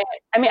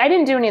 And I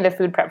didn't do any of the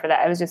food prep for that.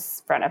 I was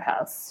just front of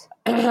house.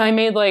 I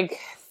made like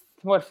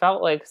what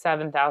felt like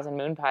 7,000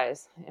 moon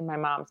pies in my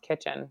mom's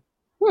kitchen.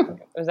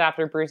 It was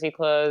after Brucey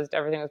closed.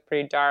 Everything was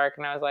pretty dark.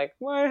 And I was like,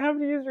 well, I have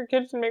to use your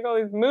kitchen to make all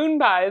these moon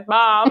pies,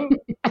 Mom.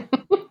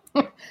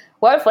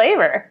 What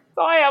flavor? That's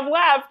all I have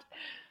left.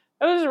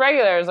 It was just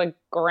regular. It was like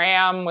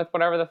graham with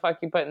whatever the fuck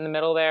you put in the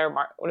middle there.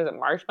 What is it?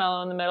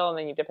 Marshmallow in the middle, and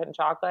then you dip it in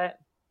chocolate.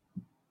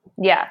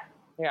 Yeah.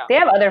 Yeah. They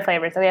have other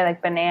flavors. So they have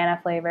like banana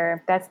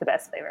flavor. That's the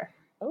best flavor.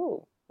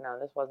 Oh, no,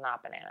 this was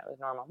not banana. It was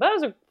normal. That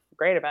was a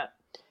great event.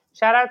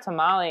 Shout out to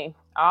Molly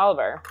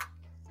Oliver,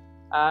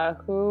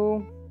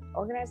 who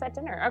organized that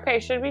dinner.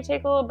 Okay, should we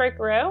take a little break,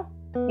 Rue?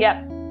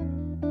 Yep.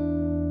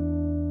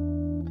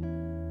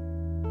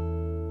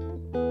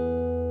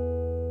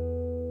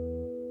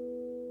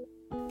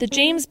 The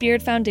James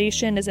Beard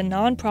Foundation is a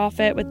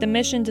nonprofit with the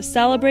mission to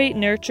celebrate,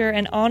 nurture,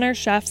 and honor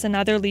chefs and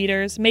other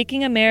leaders,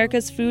 making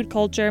America's food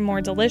culture more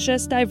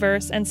delicious,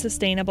 diverse, and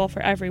sustainable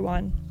for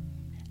everyone.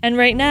 And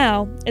right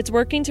now, it's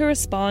working to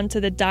respond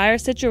to the dire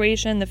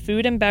situation the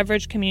food and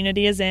beverage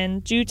community is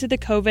in due to the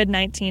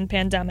COVID-19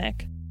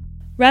 pandemic.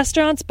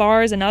 Restaurants,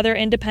 bars, and other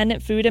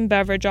independent food and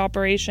beverage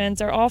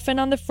operations are often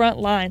on the front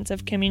lines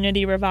of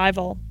community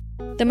revival.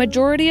 The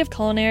majority of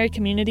culinary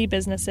community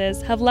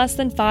businesses have less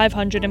than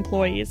 500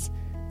 employees,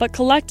 but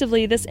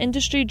collectively this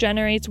industry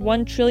generates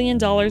 $1 trillion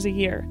a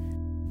year,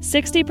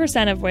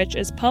 60% of which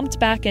is pumped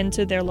back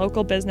into their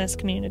local business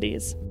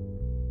communities.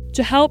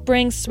 To help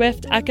bring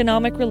swift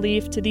economic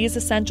relief to these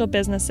essential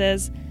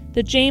businesses,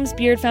 the James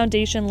Beard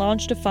Foundation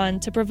launched a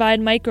fund to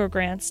provide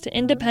microgrants to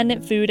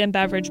independent food and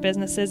beverage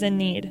businesses in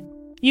need.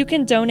 You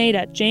can donate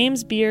at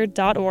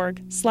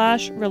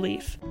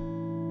jamesbeard.org/relief.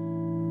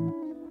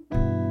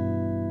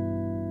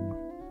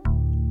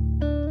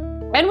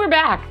 And we're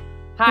back.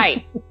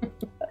 Hi.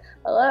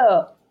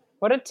 Hello.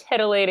 What a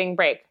titillating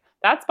break.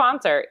 That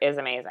sponsor is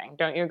amazing.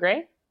 Don't you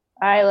agree?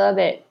 I love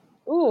it.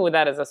 Ooh,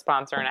 that is a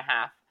sponsor and a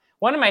half.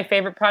 One of my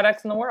favorite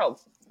products in the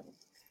world.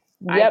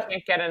 Yep. I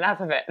can't get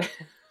enough of it.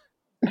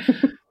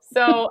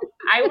 So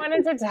I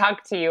wanted to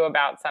talk to you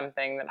about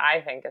something that I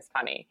think is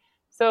funny.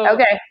 So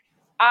okay.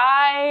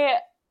 I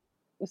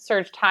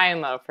searched high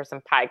and low for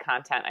some pie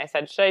content. I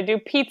said, should I do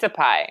pizza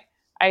pie?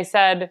 I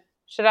said,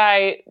 should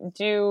I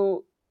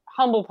do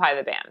humble pie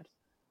the band?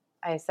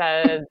 I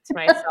said to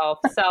myself,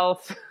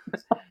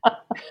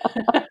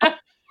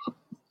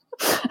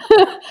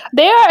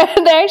 They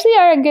actually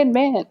are a good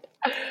band.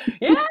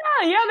 Yeah,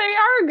 they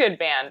are a good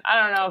band.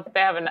 I don't know if they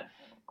have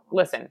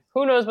listen,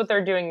 who knows what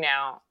they're doing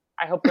now?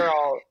 I hope they're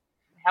all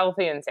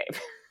healthy and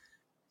safe.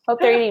 Hope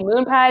they're eating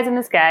moon pies in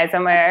the sky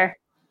somewhere.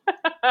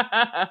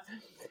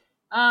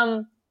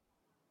 And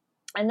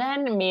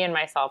then me and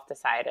myself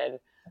decided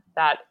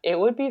that it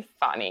would be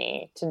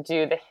funny to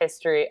do the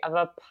history of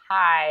a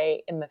pie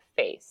in the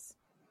face.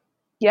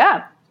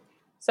 Yeah.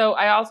 So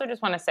I also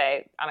just want to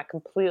say, on a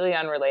completely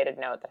unrelated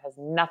note that has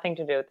nothing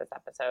to do with this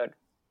episode,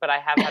 but I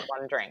have had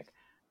one drink,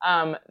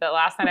 that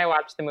last night I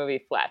watched the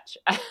movie Fletch.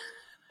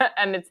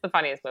 And it's the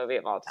funniest movie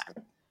of all time.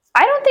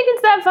 I don't think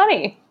it's that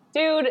funny.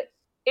 Dude,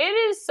 it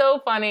is so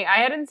funny. I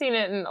hadn't seen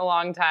it in a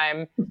long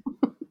time.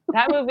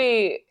 That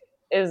movie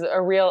is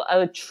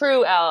a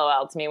true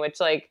LOL to me, which,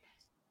 like,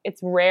 it's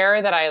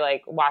rare that I,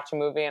 like, watch a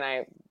movie and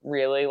I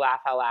really laugh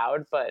out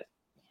loud, but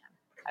man,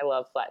 I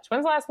love Fletch.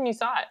 When's the last time you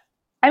saw it?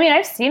 I mean,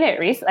 I've seen it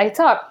recently. I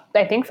saw it,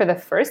 I think, for the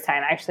first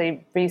time,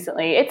 actually,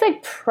 recently. It's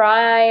like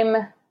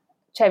prime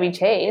Chevy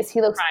Chase. He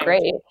looks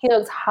great. He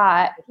looks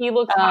hot. He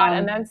looks hot.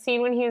 And that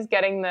scene when he's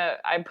getting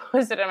I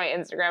posted it on my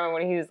Instagram, and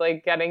when he's,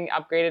 like, getting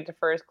upgraded to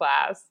first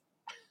class.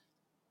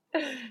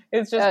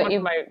 It's just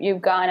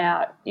you've gone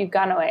out. You've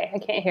gone away. I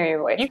can't hear your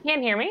voice. You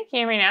can't hear me? Can you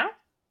hear me now?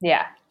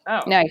 Yeah. Oh.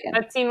 No, I can.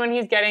 That scene when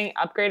he's getting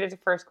upgraded to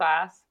first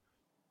class.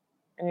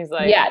 And he's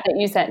like... Yeah, that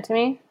you sent to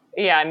me?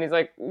 Yeah, and he's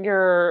like,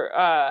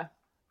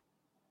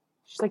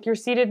 she's like, you're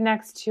seated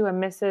next to a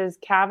Mrs.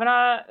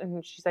 Kavanaugh.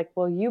 And she's like,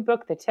 well, you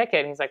booked the ticket.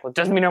 And he's like, well,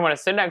 doesn't mean I want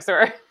to sit next to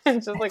her.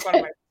 It's just like one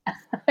of my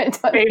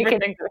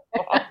favorite things.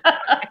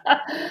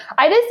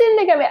 I just didn't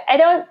think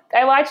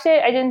I watched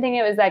it. I didn't think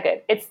it was that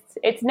good.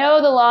 It's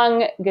no The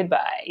Long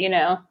Goodbye, you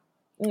know?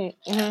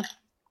 Mm-hmm.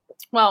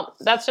 Well,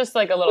 that's just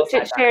like a little...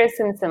 It shares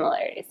some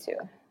similarities too.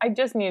 I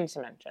just needed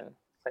to mention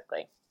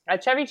quickly.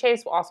 Chevy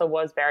Chase also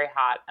was very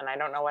hot, and I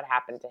don't know what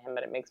happened to him,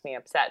 but it makes me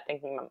upset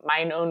thinking of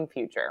my own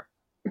future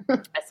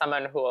as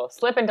someone who will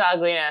slip into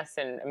ugliness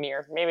in a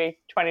mere maybe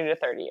 20 to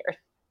 30 years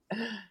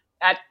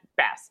at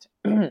best.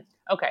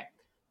 Okay.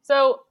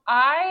 So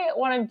I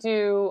want to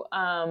do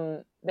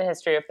the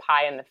history of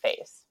pie in the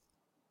face.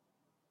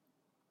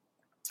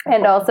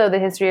 And also the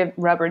history of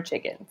rubber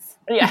chickens.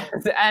 Yes,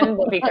 and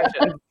whoopee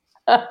cushions.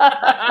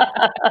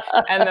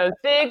 And those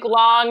big,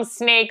 long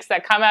snakes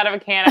that come out of a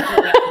can.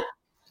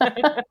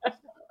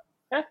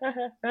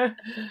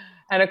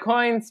 And a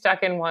coin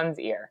stuck in one's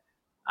ear.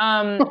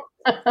 So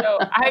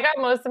I got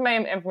most of my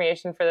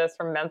information for this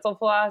from Mental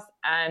Floss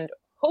and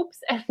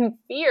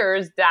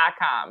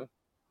hopesandfears.com.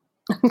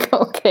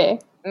 Okay.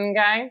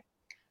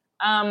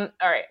 All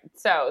right.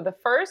 So the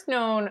first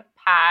known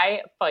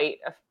pie fight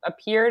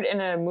appeared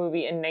in a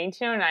movie in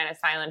 1909, a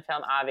silent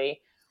film, Avi,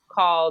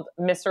 called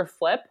Mr.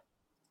 Flip.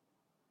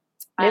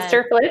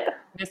 Mr. Flip?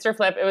 Mr.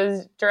 Flip. It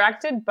was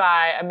directed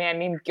by a man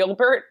named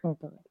Gilbert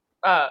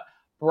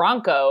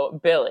Bronco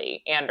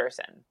Billy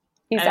Anderson.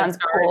 He sounds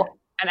cool.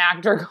 An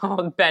actor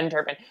called Ben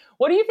Turpin.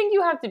 What do you think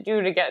you have to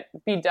do to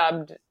be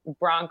dubbed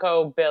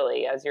Bronco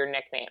Billy as your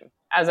nickname,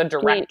 as a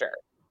director?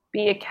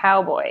 Be a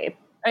cowboy.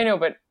 I know,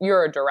 but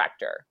you're a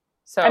director.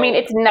 So I mean,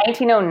 it's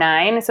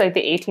 1909, so like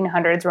the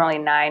 1800s were only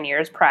 9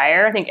 years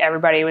prior. I think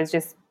everybody was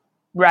just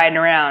riding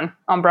around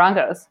on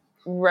Broncos.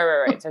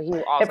 Right. So he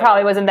also... It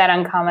probably wasn't that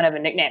uncommon of a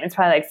nickname. It's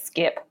probably like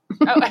Skip.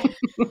 Oh.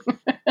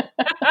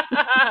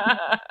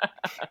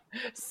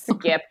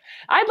 Skip.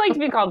 I'd like to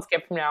be called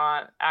Skip from now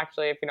on,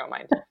 actually, if you don't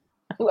mind.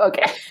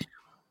 Okay.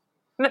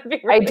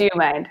 I do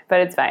mind, but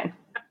it's fine.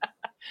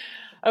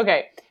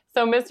 Okay.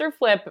 So Mr.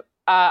 Flip,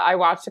 I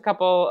watched a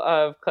couple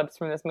of clips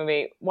from this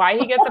movie. Why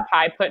he gets a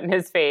pie put in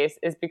his face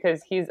is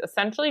because he's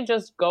essentially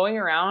just going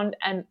around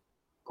and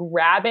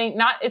grabbing,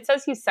 it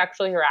says he's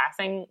sexually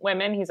harassing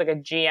women. He's like a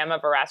GM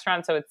of a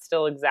restaurant, so it's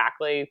still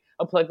exactly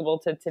applicable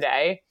to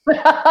today.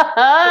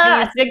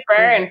 Sick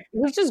burn.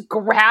 He's just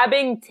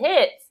grabbing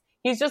tits.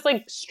 He's just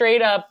like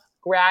straight up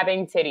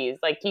grabbing titties.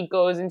 Like he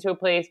goes into a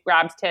place,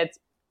 grabs tits.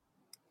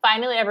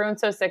 Finally, everyone's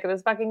so sick of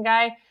this fucking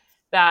guy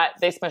that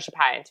they smush a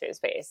pie into his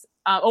face.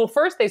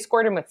 First they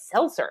squirt him with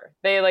seltzer.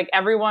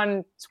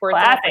 Everyone squirts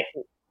him.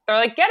 They're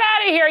like, get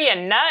out of here, you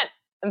nut.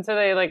 And so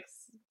they like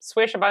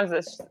swish a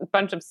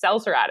bunch of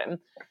seltzer at him.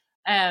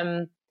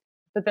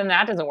 But then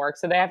that doesn't work.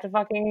 So they have to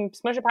fucking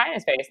smush a pie in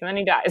his face and then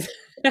he dies.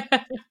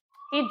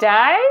 He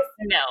dies?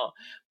 No.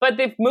 But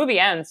the movie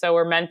ends. So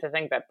we're meant to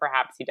think that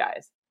perhaps he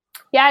dies.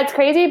 Yeah, it's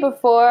crazy.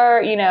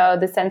 Before,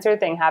 the censor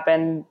thing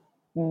happened,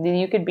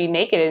 you could be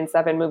naked and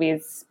stuff in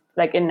movies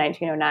like in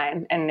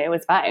 1909 and it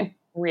was fine.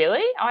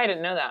 Really? Oh, I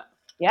didn't know that.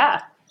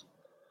 Yeah.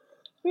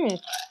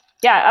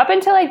 Yeah, up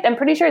until I'm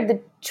pretty sure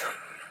the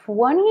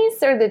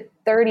 20s or the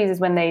 30s is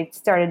when they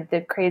started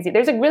the crazy.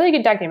 There's a really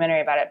good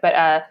documentary about it, but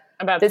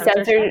about the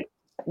censor.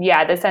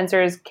 Yeah, the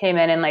censors came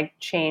in and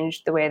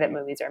changed the way that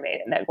movies are made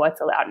and that what's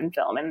allowed in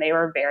film, and they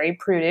were very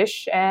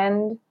prudish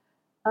and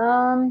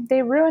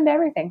they ruined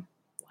everything.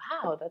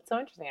 Wow, that's so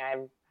interesting. I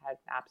had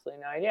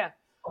absolutely no idea.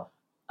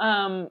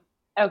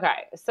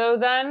 Okay, so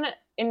then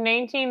in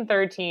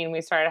 1913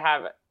 we starting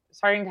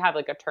to have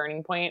like a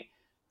turning point.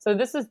 So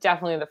this is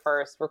definitely the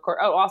first record.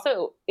 Oh,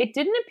 also, it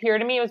didn't appear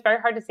to me, it was very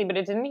hard to see, but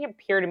it didn't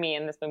appear to me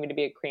in this movie to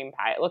be a cream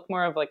pie. It looked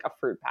more of like a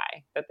fruit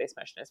pie that they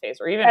smushed in his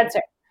face, or even. That's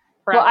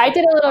right. Well, I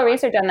did a little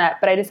research on that,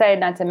 but I decided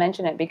not to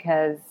mention it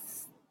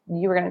because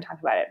you were going to talk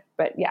about it,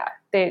 but yeah,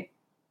 they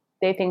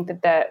think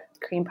that the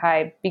cream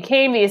pie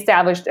became the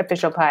established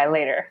official pie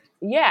later.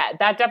 Yeah,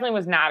 that definitely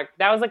was not.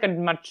 That was like a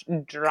much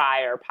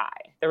drier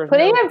pie. There was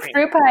putting a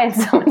fruit pie in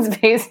someone's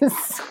face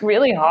is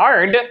really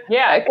hard.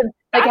 Yeah,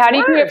 like how do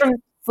you keep it from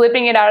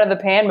flipping it out of the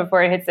pan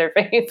before it hits their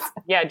face?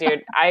 Yeah,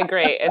 dude, I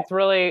agree. It's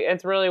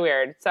really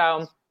weird.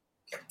 So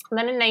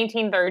then in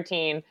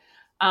 1913,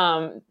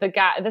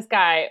 this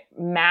guy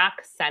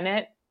Mack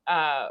Sennett,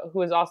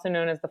 who is also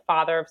known as the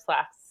father of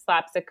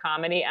slapstick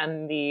comedy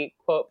and the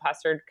quote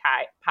Custard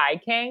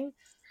Pie King.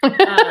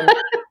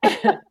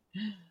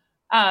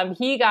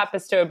 He got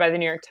bestowed by the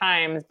New York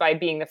Times by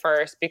being the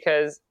first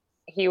because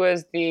he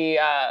was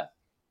the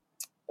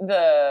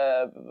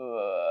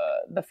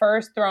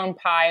first thrown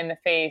pie in the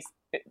face.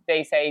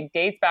 They say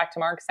dates back to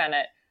Mark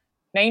Sennett,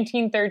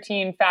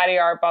 1913 Fatty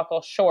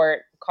Arbuckle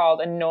short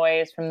called "A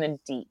Noise from the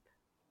Deep."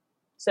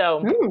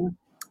 So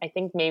I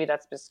think maybe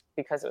that's just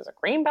because it was a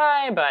cream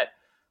pie, but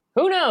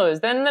who knows?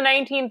 Then the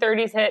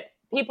 1930s hit.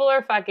 People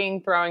are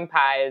fucking throwing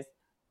pies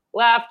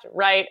left,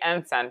 right,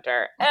 and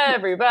center.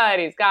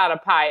 Everybody's got a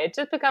pie. It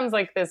just becomes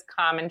like this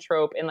common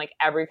trope in like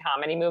every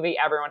comedy movie.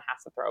 Everyone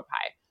has to throw a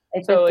pie.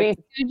 It's so Three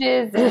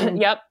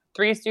Stooges. Yep,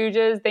 Three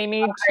Stooges. They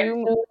made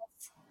two.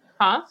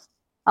 Huh?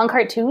 On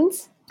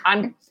cartoons?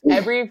 On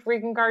every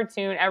freaking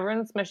cartoon,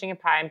 everyone's smushing a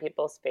pie in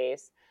people's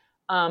face.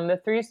 The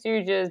Three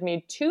Stooges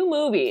made 2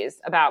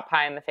 movies about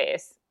pie in the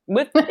face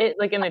with it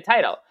like in the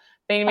title.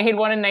 They made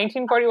one in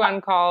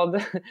 1941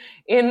 called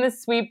 "In the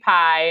Sweet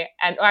Pie,"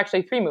 and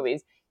actually 3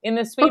 movies. In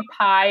the Sweet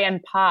Pie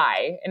and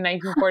Pie in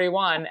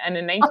 1941, and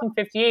in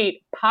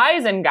 1958,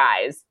 Pies and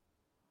Guys.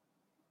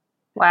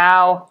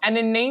 Wow. And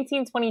in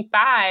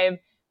 1925,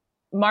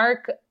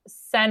 Mark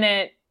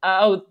Sennett,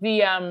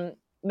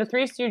 the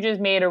Three Stooges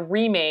made a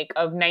remake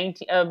of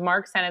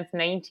Mark Sennett's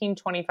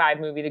 1925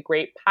 movie, The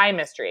Great Pie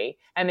Mystery,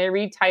 and they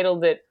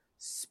retitled it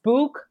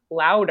Spook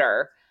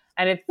Louder.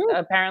 And it's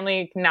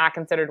apparently not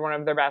considered one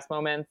of their best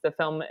moments. The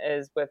film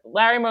is with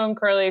Larry Moe and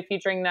Curly,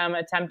 featuring them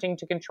attempting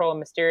to control a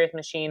mysterious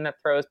machine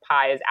that throws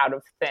pies out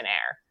of thin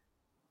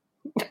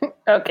air.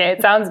 Okay,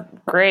 it sounds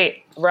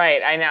great.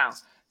 Right, I know.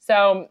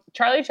 So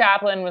Charlie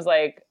Chaplin was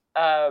like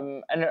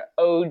an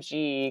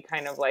OG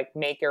kind of like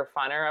maker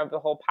funner of the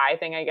whole pie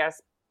thing, I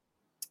guess.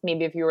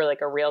 Maybe if you were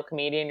like a real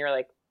comedian, you're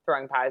like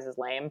throwing pies is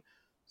lame.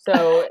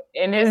 So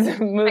in his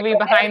movie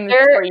Behind the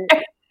Screen,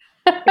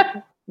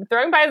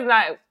 throwing pies is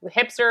not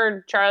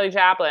hipster Charlie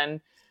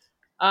Chaplin.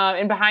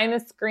 In Behind the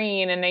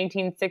Screen in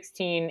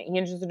 1916, he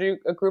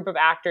introduced a group of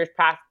actors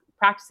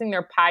practicing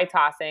their pie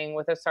tossing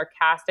with a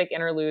sarcastic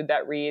interlude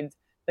that reads,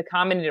 "The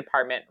comedy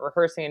department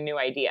rehearsing a new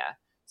idea."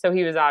 So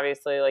he was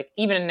obviously like,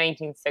 even in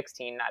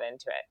 1916, not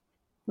into it.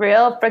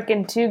 Real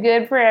freaking too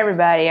good for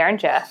everybody,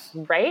 aren't you?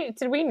 Right?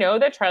 Did we know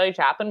that Charlie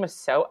Chaplin was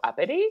so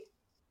uppity?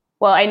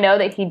 Well, I know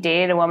that he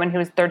dated a woman who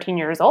was 13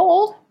 years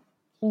old.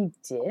 He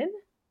did?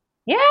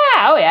 Yeah.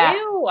 Oh, yeah.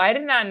 Ew, I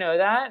did not know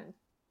that.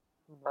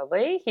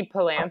 Really? He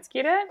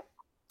Polanski'd it?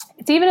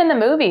 It's even in the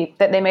movie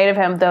that they made of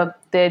him, the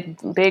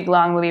big,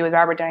 long movie with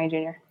Robert Downey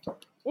Jr.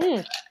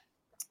 You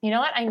know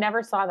what? I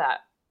never saw that.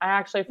 I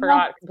actually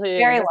forgot completely.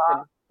 Very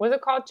long. Was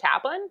it called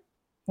Chaplin?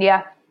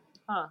 Yeah.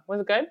 Huh.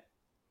 Was it good?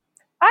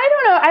 I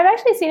don't know. I've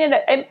actually seen it.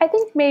 I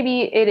think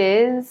maybe it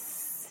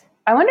is.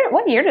 I wonder,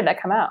 what year did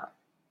that come out?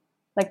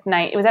 Was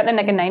that in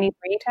like a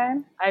 93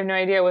 time? I have no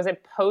idea. Was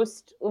it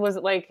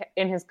like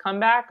in his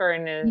comeback or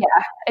in his?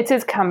 Yeah, it's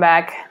his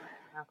comeback.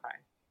 Okay.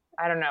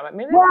 I don't know, but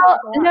maybe. Well,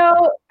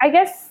 no, I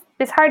guess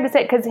it's hard to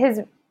say because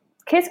his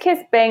Kiss Kiss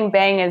Bang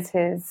Bang is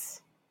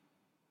his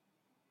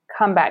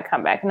comeback,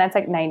 and that's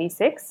like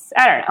 96.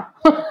 I don't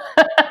know.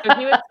 So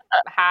he was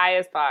high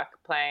as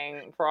fuck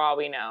playing, for all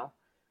we know,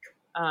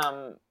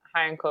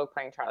 high on coke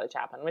playing Charlie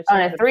Chaplin, which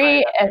on a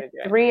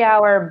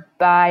 3-hour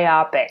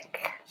biopic.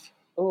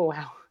 Oh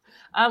wow.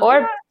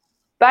 Or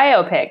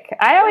biopic.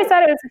 I always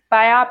thought it was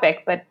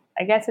biopic, but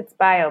I guess it's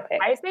biopic.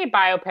 I say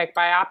biopic.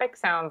 Biopic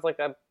sounds like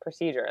a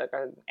procedure, like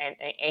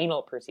an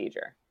anal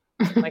procedure,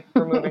 like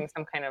removing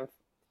some kind of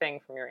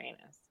thing from your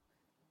anus.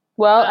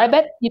 Well, I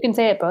bet you can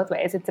say it both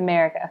ways. It's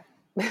America.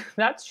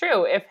 That's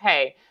true. If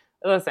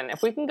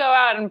we can go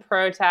out and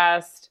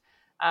protest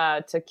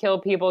to kill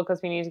people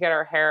because we need to get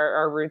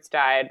our roots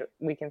dyed,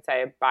 we can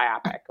say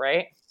biopic,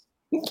 right?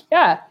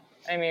 Yeah.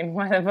 I mean,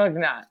 why the fuck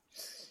not?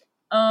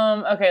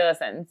 Okay,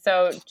 listen.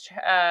 So,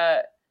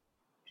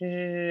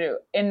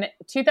 in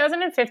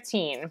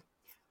 2015,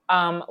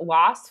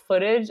 lost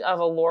footage of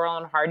a Laurel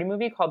and Hardy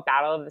movie called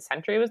Battle of the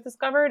Century was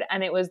discovered,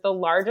 and it was the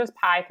largest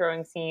pie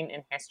throwing scene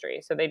in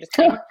history. So they just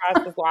came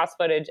across this lost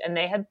footage, and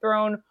they had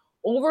thrown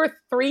over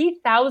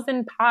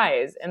 3,000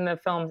 pies in the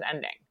film's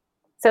ending.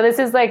 So this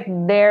is like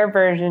their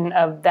version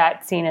of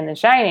that scene in The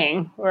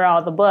Shining where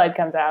all the blood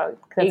comes out.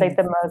 Because it's like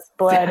the most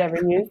blood ever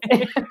used.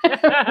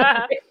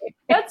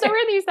 That's so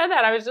weird that you said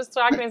that. I was just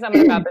talking to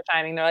someone about The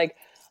Shining. They're like,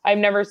 I've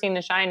never seen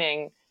The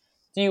Shining.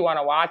 Do you want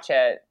to watch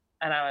it?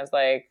 And I was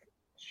like,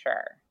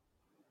 sure.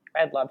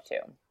 I'd love to.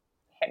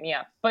 Hit me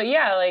up. But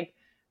yeah, like,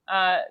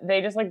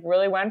 they just like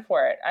really went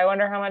for it. I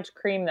wonder how much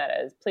cream that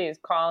is. Please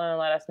call in and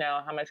let us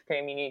know how much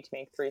cream you need to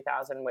make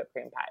 3,000 whipped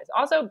cream pies.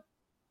 Also,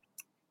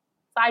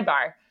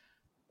 sidebar,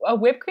 a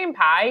whipped cream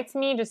pie to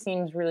me just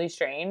seems really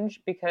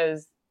strange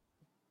because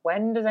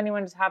when does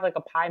anyone just have like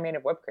a pie made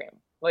of whipped cream?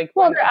 Like,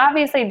 well, they're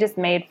obviously just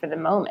made for the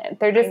moment.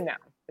 They're just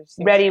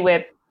ready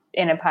whipped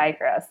in a pie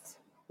crust.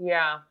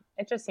 Yeah,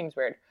 it just seems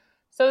weird.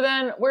 So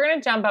then we're going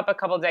to jump up a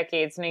couple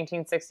decades to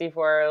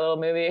 1964, a little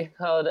movie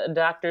called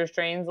Dr.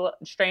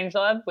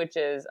 Strangelove, which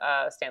is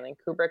a Stanley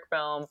Kubrick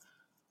film.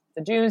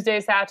 The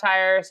Doomsday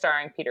satire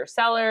starring Peter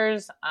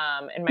Sellers.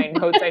 In my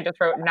notes, I just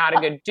wrote, not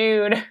a good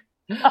dude.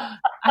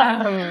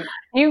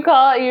 You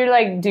call it, you're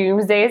like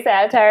Doomsday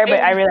satire, but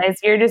I realize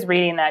you're just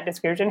reading that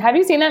description. Have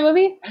you seen that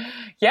movie?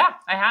 Yeah,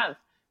 I have.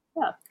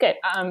 Oh, good.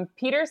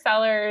 Peter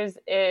Sellers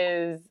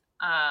is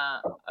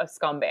a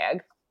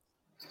scumbag.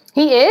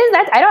 He is?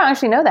 I don't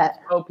actually know that.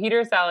 Oh,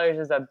 Peter Sellers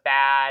is a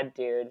bad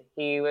dude.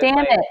 He was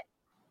Damn it.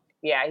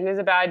 Yeah, he was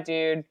a bad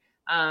dude.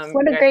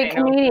 What a great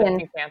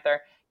comedian.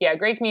 Panther. Yeah,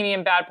 great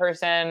comedian, bad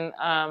person.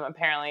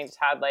 Apparently just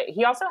had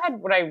he also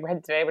had what I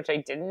read today, which I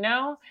didn't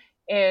know,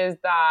 is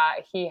that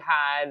he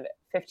had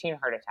 15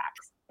 heart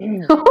attacks.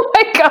 Oh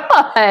my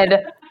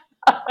God.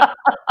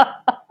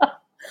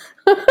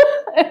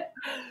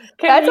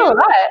 That's a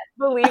lot.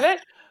 Believe it?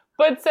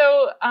 But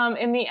so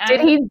in the end.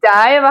 Did he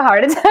die of a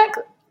heart attack?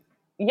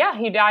 Yeah,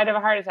 he died of a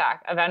heart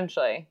attack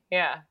eventually.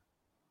 Yeah.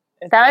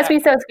 That must be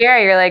so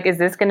scary. You're like, is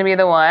this going to be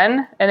the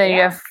one? And then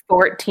you have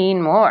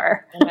 14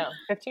 more. I know.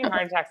 15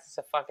 heart attacks is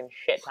a fucking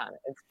shit ton.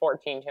 It's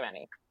 14 too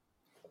many.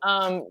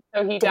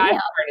 So he died of a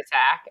heart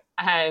attack.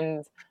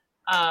 And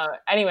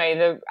anyway,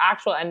 the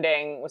actual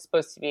ending was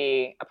supposed to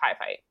be a pie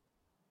fight.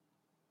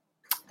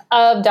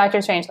 Of Dr.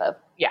 Strangelove?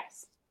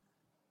 Yes.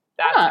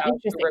 That's how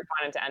Kubrick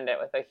wanted to end it,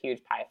 with a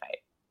huge pie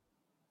fight.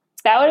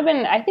 That would have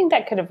been, I think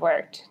that could have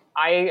worked.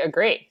 I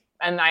agree.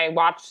 And I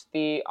watched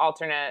the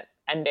alternate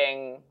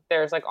ending.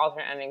 There's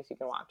alternate endings you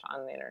can watch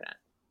on the internet.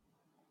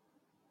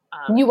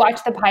 You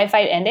watched the pie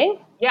fight ending?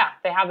 Yeah,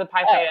 they have the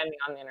pie fight ending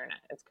on the internet.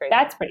 It's crazy.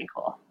 That's pretty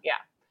cool.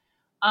 Yeah.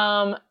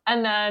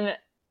 And then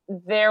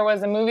there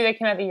was a movie that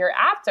came out the year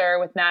after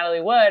with Natalie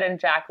Wood and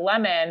Jack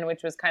Lemmon,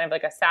 which was kind of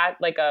like kind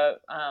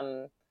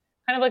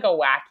of like a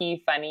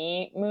wacky,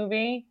 funny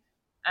movie.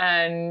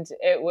 And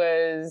it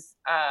was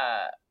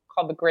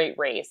called The Great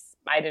Race.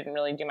 I didn't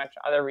really do much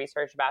other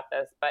research about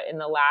this, but in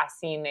the last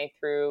scene, they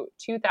threw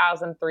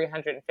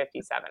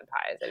 2,357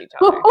 pies at each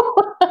other.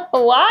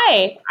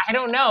 Why? I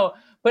don't know,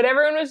 but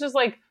everyone was just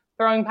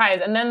throwing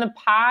pies. And then the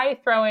pie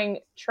throwing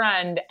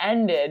trend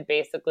ended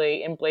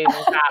basically in Blazing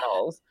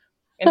Saddles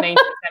in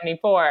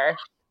 1974,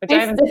 which I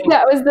haven't seen.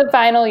 That was the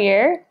final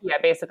year? Yeah,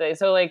 basically.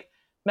 So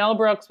Mel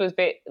Brooks was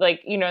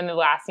in the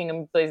last scene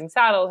of Blazing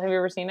Saddles. Have you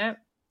ever seen it?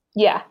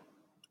 Yeah.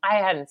 I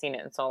hadn't seen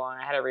it in so long.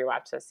 I had to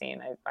rewatch this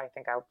scene. I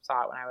think I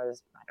saw it when I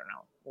was, I don't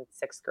know, in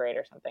 6th grade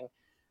or something.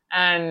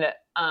 And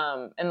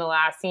in the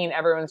last scene,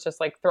 everyone's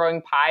just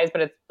throwing pies, but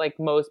it's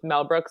most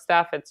Mel Brooks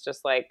stuff. It's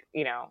just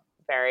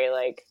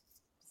very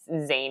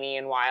zany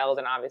and wild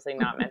and obviously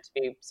not meant to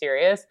be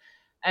serious.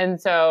 And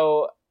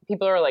so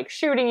people are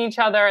shooting each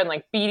other and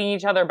beating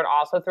each other, but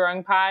also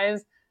throwing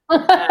pies.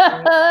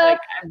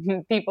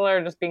 And, people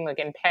are just being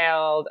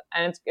impaled,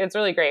 and it's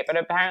really great. But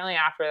apparently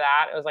after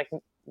that, it was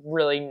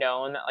really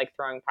known that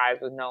throwing pies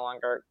could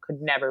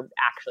never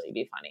actually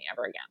be funny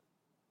ever again.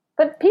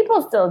 But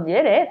people still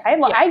did it.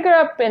 I grew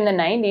up in the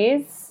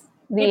 90s,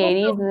 the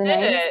 80s and the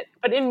 90s.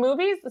 But in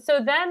movies, so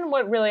then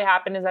what really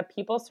happened is that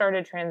people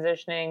started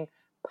transitioning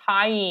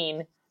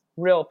pieing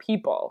real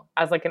people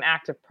as an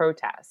act of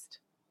protest.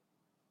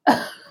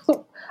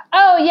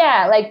 Oh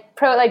yeah,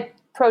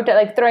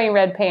 protest, throwing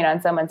red paint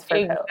on someone's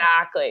fur coat.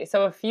 Exactly.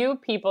 So a few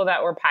people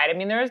that were pied. I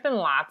mean, there's been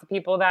lots of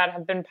people that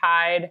have been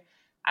pied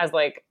as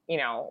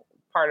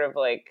part of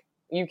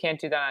you can't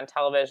do that on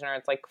television, or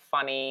it's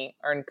funny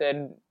or in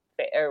good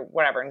or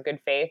whatever, in good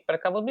faith. But a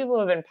couple of people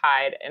have been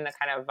pied in a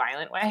kind of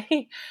violent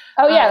way.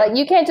 Oh yeah,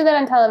 you can't do that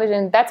on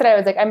television. That's what I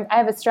was I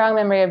have a strong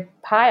memory of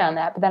pie on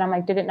that. But then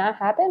I'm did it not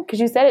happen? Because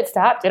you said it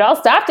stopped. It all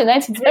stopped in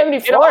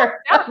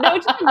 1974. No,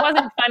 it just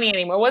wasn't funny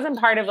anymore. It wasn't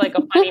part of a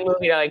funny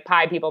movie to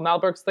pie people. Mel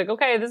Brooks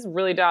okay, this is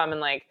really dumb,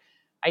 and I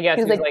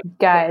guess he's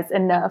guys,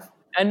 enough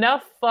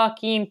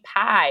fucking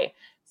pie.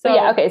 So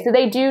yeah, okay. So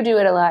they do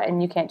it a lot,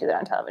 and you can't do that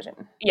on television.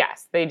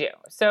 Yes, they do.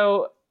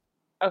 So,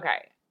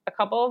 okay, a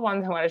couple of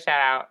ones I want to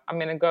shout out. I'm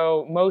going to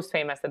go most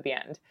famous at the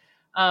end.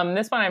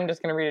 This one I'm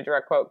just going to read a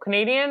direct quote.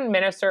 Canadian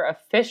Minister of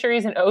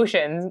Fisheries and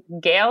Oceans,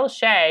 Gail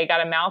Shea,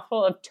 got a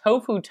mouthful of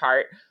tofu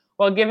tart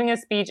while giving a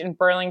speech in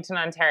Burlington,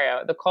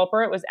 Ontario. The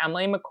culprit was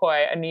Emily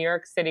McCoy, a New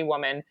York City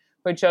woman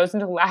who had chosen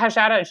to lash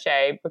out at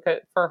Shea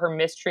for her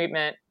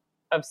mistreatment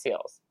of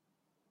seals.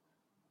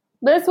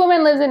 This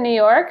woman lives in New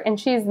York, and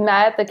she's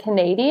mad at the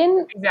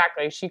Canadian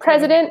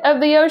president of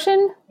the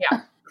ocean?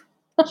 Yeah.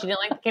 She didn't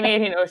like the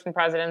Canadian ocean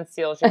president's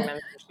seal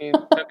treatment. She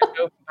took a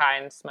tofu pie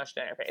and smushed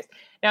it in her face.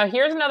 Now,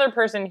 here's another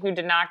person who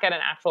did not get an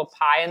actual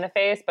pie in the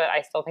face, but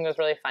I still think it was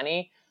really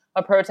funny.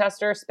 a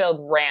protester spilled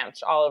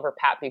ranch all over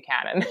Pat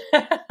Buchanan.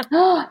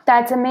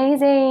 That's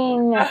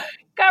amazing.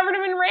 Covered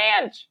him in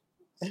ranch.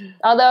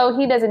 Although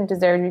he doesn't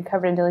deserve to be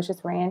covered in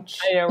delicious ranch.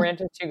 I know, ranch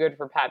is too good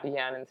for Pat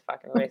Buchanan's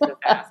fucking racist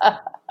ass.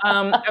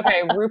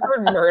 Okay,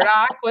 Rupert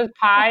Murdoch was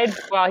pied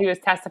while he was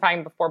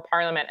testifying before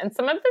Parliament. And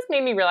some of this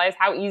made me realize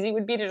how easy it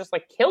would be to just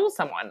like kill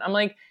someone. I'm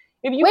like,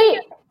 if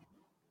you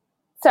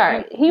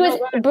Sorry, he was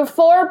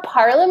before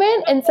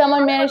Parliament and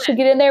someone managed to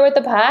get in there with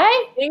the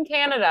pie? In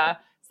Canada,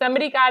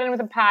 somebody got in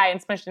with a pie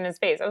and smushed it in his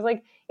face. I was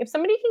like, if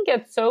somebody can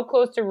get so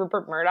close to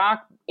Rupert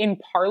Murdoch in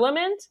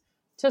Parliament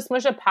to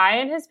smush a pie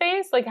in his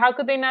face, like how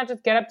could they not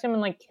just get up to him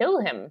and like kill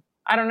him?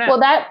 I don't know.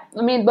 Well,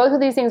 both of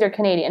these things are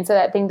Canadian, so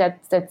I think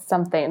that's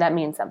something that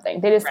means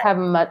something. They just have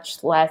much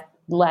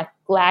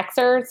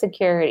laxer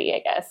security,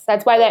 I guess.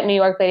 That's why that New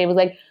York lady was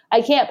like,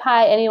 I can't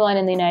pie anyone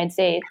in the United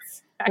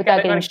States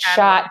without getting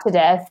shot to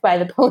death by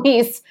the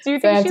police. Do you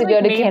think so I have to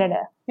go to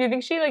Canada? Do you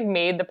think she like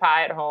made the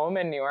pie at home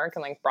in New York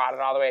and like brought it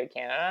all the way to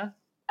Canada?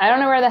 I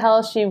don't know where the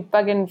hell she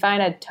fucking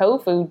find a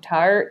tofu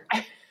tart.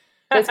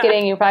 Just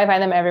kidding. You probably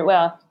find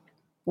them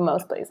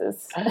most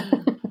places.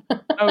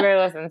 Okay,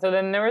 listen. So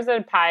then there was a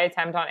pie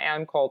attempt on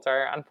Ann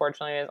Coulter.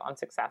 Unfortunately, it was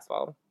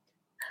unsuccessful.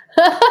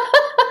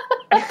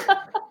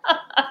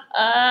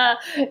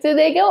 So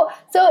they go.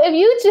 So if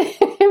you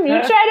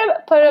try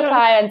to put a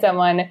pie on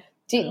someone,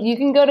 you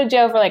can go to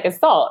jail for like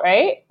assault,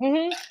 right?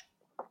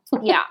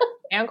 Mm-hmm. Yeah,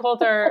 Ann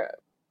Coulter,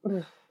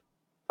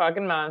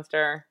 fucking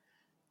monster.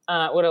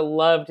 Would have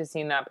loved to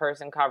seen that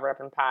person covered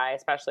up in pie,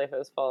 especially if it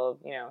was full of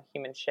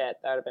human shit.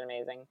 That would have been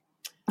amazing.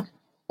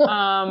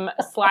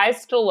 Sly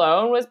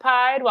Stallone was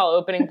pied while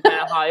opening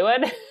Planet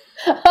Hollywood.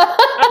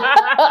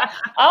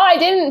 I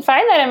didn't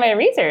find that in my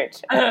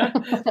research.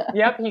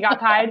 Yep, he got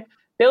pied.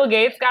 Bill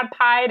Gates got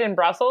pied in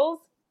Brussels.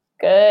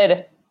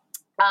 Good.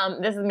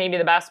 This is maybe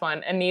the best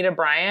one. Anita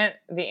Bryant,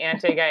 the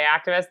anti-gay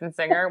activist and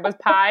singer, was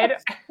pied.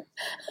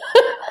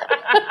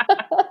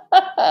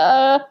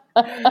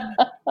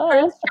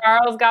 Prince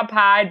Charles got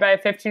pied by a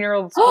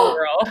 15-year-old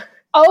schoolgirl.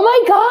 Oh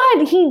my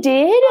God, he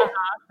did?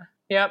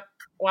 Yep.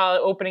 While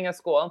opening a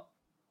school.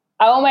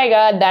 Oh my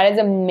God, that is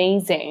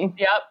amazing.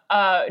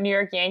 Yep. New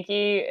York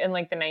Yankee in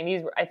like the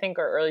 90s, I think,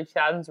 or early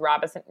 2000s,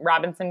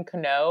 Robinson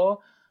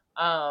Cano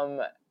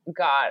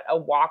got a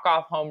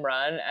walk-off home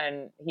run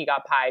and he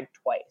got pied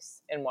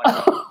twice in one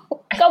game.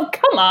 Oh,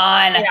 come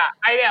on. Yeah,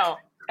 I know.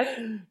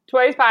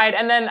 Twice pied.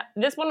 And then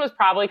this one was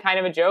probably kind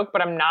of a joke,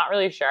 but I'm not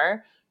really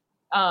sure.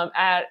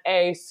 At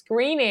a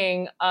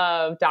screening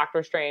of Doctor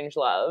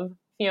Strangelove,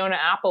 Fiona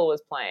Apple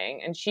was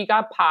playing, and she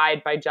got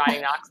pied by Johnny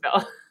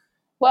Knoxville.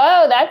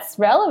 Whoa, that's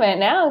relevant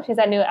now. She's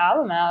that new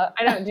album out.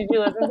 I know. Did you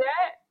listen to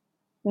it?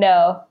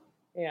 No.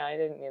 Yeah, I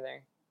didn't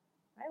either.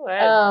 I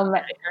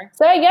would.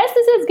 So I guess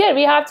this is good.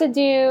 We have to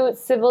do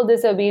civil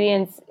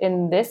disobedience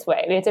in this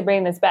way. We have to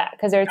bring this back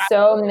because there's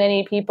so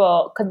many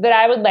people that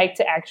I would like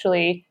to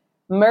actually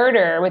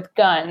murder with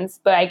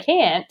guns, but I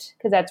can't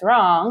because that's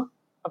wrong.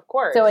 Of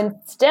course. So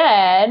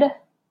instead,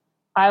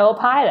 I will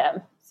pie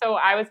them. So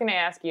I was going to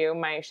ask you,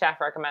 my chef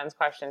recommends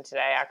question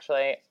today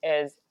actually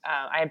is,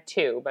 I have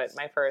two, but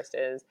my first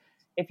is,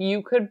 if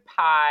you could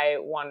pie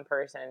one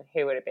person,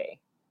 who would it be?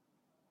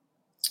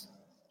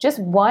 Just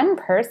one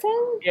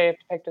person? Yeah, you have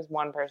to pick just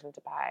one person to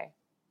pie.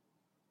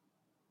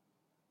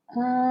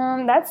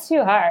 That's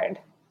too hard.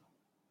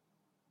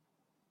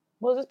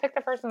 We'll just pick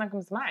the person that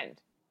comes to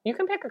mind. You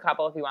can pick a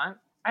couple if you want.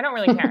 I don't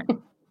really care.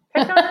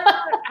 Pick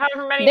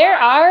however many. There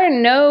are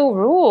no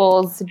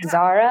rules,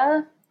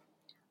 Zara.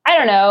 I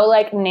don't know,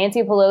 like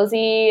Nancy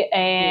Pelosi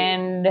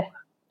and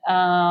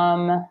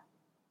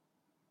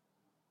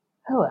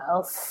who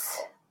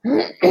else?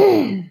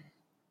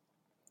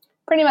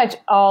 Pretty much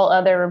all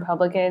other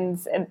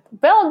Republicans and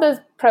all those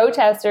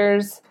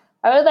protesters.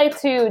 I would like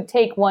to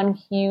take one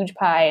huge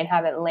pie and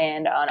have it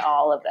land on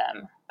all of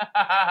them.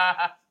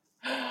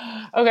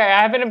 Okay,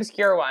 I have an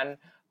obscure one,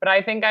 but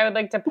I think I would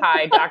like to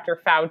pie Dr.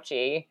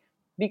 Fauci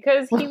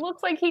because he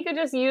looks like he could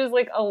just use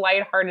like a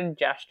lighthearted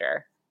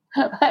gesture.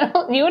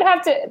 You would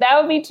have to.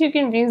 That would be too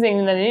confusing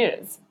in the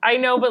news. I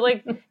know, but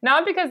like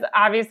not because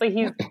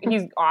obviously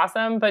he's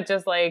awesome, but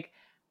just like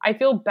I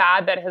feel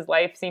bad that his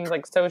life seems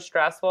like so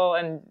stressful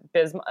and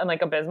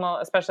abysmal,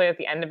 especially at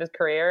the end of his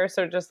career.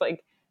 So just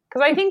like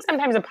because I think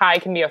sometimes a pie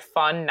can be a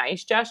fun,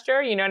 nice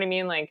gesture. You know what I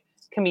mean? Like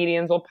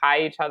comedians will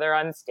pie each other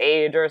on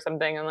stage or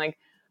something, and like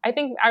I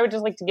think I would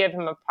just like to give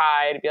him a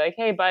pie to be like,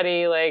 hey,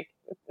 buddy, like.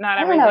 Not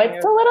everything. I don't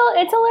know.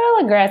 It's a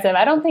little aggressive.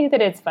 I don't think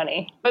that it's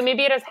funny. But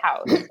maybe at his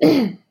house.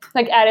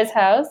 Like at his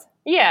house?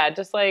 Yeah,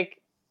 just like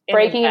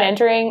breaking and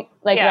entering,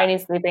 like when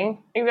he's sleeping.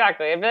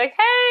 Exactly. I'd be like,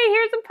 hey,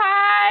 here's a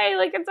pie.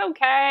 Like it's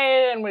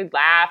okay. And we'd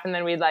laugh and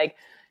then we'd like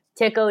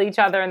tickle each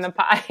other in the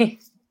pie.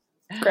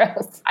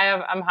 Gross.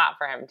 I'm hot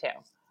for him too.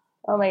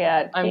 Oh my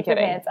God. I'm kidding.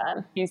 Your pants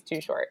on. He's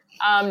too short.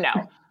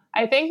 No.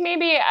 I think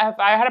maybe if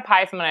I had to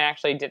pie someone I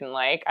actually didn't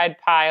like, I'd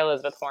pie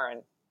Elizabeth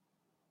Warren.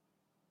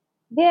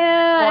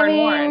 Yeah,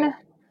 Warren.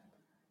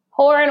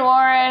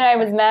 I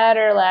was mad at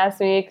her last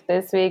week.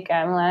 This week,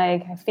 I'm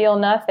like, I feel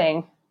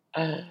nothing.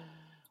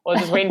 We'll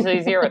just wait until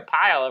he's here with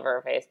pie all over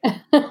her face.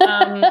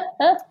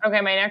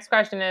 Okay, my next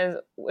question is,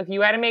 if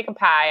you had to make a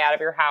pie out of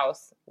your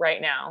house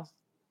right now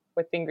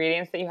with the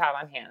ingredients that you have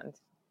on hand,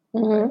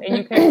 and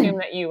you can assume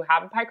that you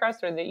have a pie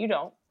crust or that you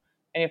don't,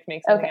 and you have to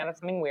make something out of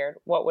something weird,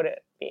 what would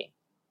it be?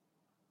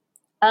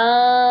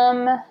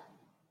 I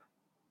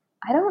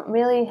don't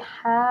really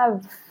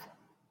have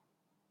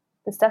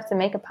the stuff to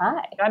make a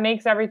pie. That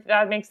makes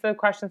the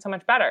question so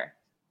much better.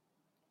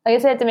 I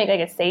guess I have to make like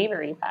a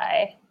savory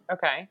pie.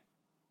 Okay.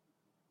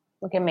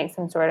 We can make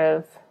some sort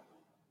of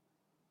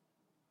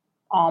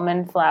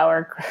almond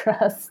flour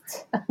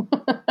crust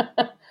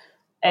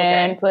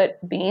and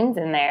put beans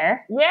in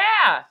there.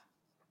 Yeah.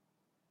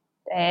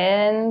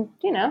 And,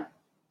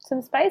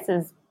 some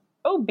spices.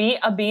 Oh,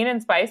 a bean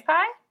and spice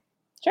pie?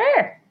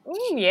 Sure.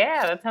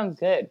 Yeah, that sounds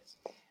good.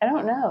 I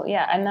don't know.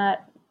 Yeah,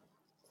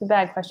 it's a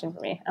bad question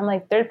for me. I'm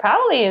like, there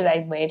probably is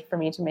a way for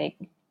me to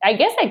make, I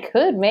guess I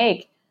could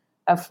make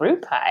a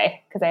fruit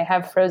pie because I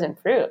have frozen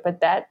fruit,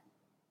 but that.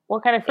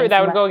 What kind of fruit?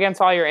 That would go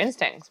against all your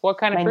instincts. What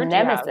kind of fruit do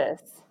you have? My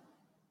nemesis.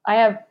 I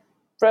have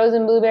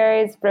frozen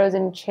blueberries,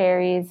 frozen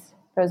cherries,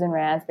 frozen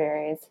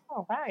raspberries.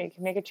 Oh, wow. You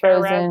can make a cherry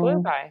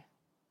blue pie.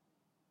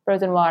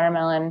 Frozen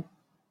watermelon.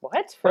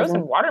 What?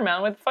 Frozen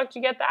watermelon? Where the fuck did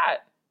you get that?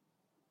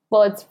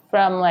 Well, it's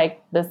from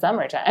like the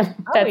summertime.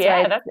 Oh,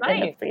 that's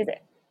nice. In the freezer.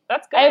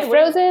 That's good. I have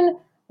frozen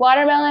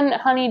watermelon,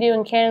 honeydew,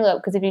 and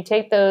cantaloupe because if you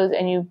take those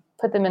and you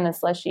put them in the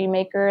slushy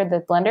maker, the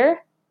blender,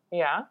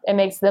 it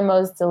makes the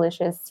most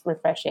delicious,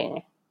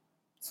 refreshing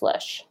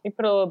slush. You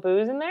put a little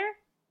booze in there?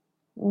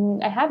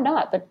 I have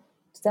not, but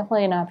it's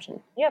definitely an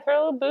option. Yeah, throw a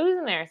little booze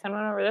in there. Send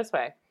one over this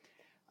way.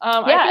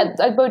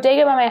 A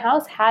bodega by my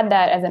house had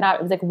that as an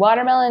option. It was like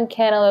watermelon,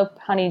 cantaloupe,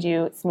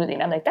 honeydew smoothie.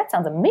 And I'm like, that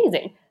sounds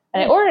amazing.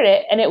 And I ordered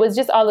it, and it was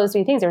just all those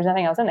three things. There was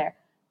nothing else in there.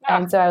 Oh.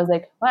 And so I was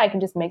like, well, I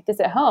can just make this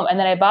at home. And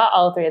then I bought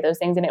all three of those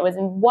things, and it was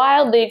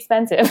wildly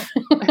expensive.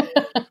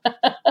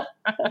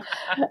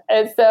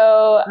 And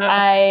so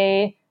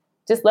I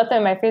just left them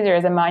in my freezer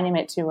as a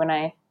monument to when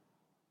I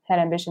had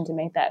ambition to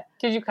make that.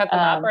 Did you cut them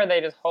up, or are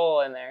they just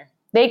whole in there?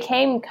 They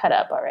came cut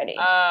up already.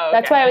 Oh, okay.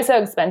 That's why it was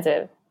so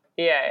expensive.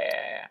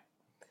 Yeah.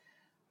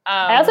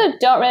 I also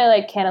don't really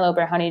like cantaloupe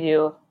or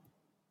honeydew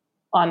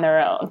on their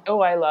own. Oh,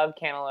 I love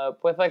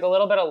cantaloupe. With like a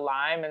little bit of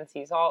lime and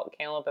sea salt,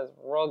 cantaloupe is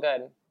real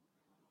good.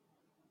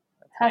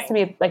 Has to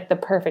be like the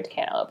perfect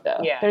cantaloupe, though.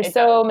 Yeah, there's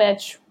so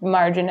much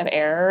margin of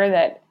error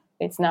that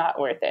it's not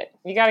worth it.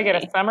 You got to get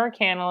a summer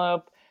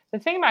cantaloupe. The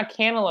thing about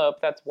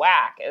cantaloupe that's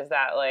whack is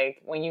that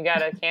like when you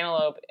get a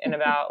cantaloupe in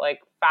about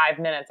like 5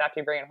 minutes after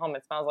you bring it home,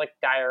 it smells like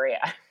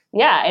diarrhea.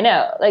 Yeah, I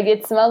know. Like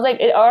it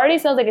already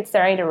smells like it's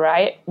starting to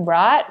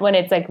rot when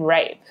it's like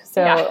ripe.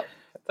 So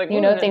it's like,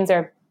 things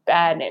are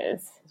bad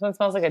news. This one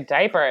smells like a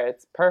diaper.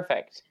 It's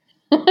perfect.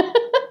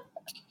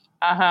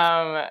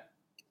 I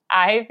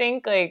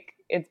think like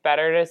it's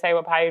better to say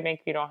what pie you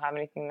make if you don't have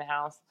anything in the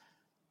house.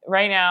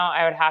 Right now,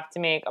 I would have to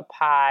make a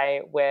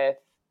pie with,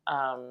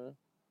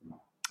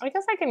 I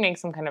guess I can make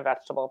some kind of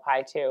vegetable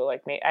pie too.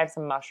 Like I have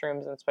some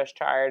mushrooms and Swiss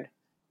chard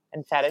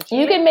and feta cheese.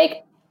 You can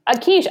make a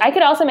quiche. I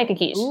could also make a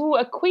quiche. Ooh,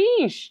 a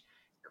quiche.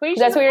 Quiche.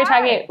 That's what we were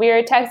talking. We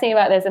were texting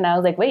about this, and I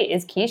was like, "Wait,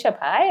 is quiche a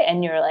pie?"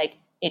 And you were like,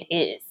 "It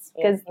is."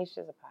 Because quiche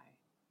is a pie.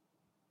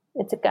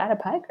 It's got a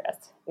pie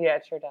crust. Yeah,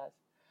 it sure does.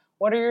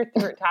 What are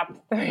your top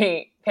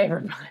 3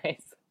 favorite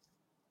pies?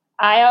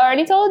 I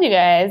already told you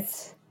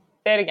guys.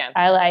 Say it again.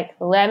 I like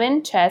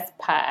lemon chess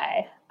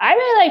pie. I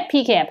really like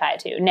pecan pie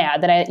too. Now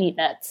that I eat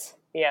nuts.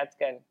 Yeah, it's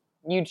good.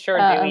 You sure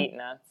do eat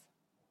nuts.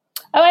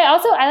 Oh,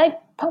 I like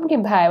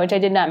pumpkin pie, which I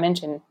did not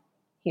mention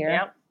here.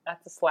 Yep,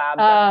 that's a slab.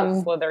 That's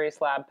a slithery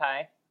slab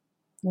pie.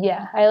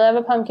 Yeah, I love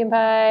a pumpkin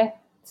pie.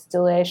 It's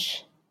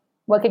delish.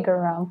 What could go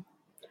wrong?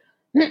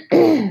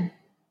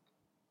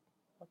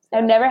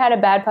 I've never had a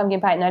bad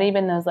pumpkin pie, not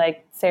even those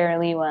like Sara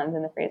Lee ones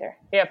in the freezer.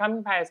 Yeah,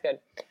 pumpkin pie is good.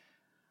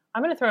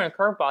 I'm going to throw in a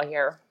curveball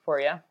here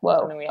for you. Whoa.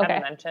 Something we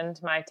haven't mentioned.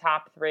 My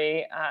top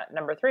 3.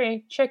 Number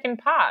 3, chicken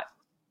pot.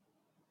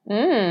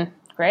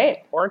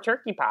 Great. Or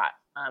turkey pot,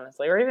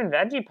 honestly. Or even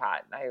veggie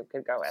pot I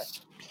could go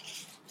with.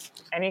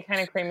 Any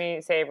kind of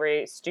creamy,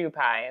 savory stew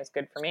pie is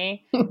good for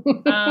me.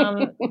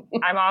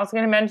 I'm also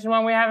going to mention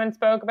one we haven't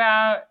spoke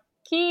about.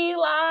 Key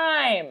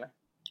lime.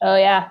 Oh,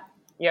 yeah.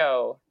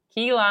 Yo,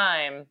 key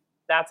lime.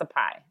 That's a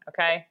pie,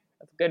 okay?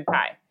 That's a good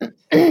pie.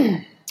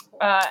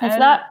 It's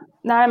not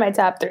in my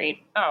top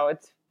 3. Oh,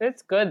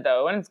 it's good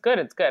though. When it's good,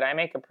 it's good. I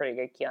make a pretty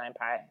good key lime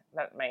pie.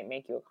 That might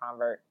make you a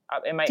convert.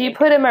 Do you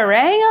put a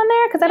meringue on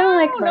there? Because I don't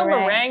like meringue. No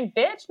meringue,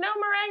 bitch. No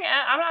meringue.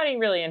 I'm not even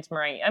really into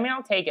meringue. I mean,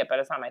 I'll take it, but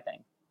it's not my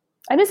thing.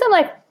 I just am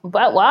like,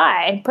 but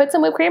why? Put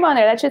some whipped cream on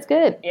there. That shit's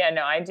good. Yeah,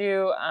 no, I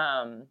do.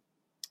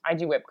 I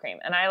do whipped cream,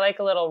 and I like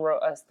a little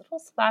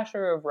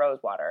splasher of rose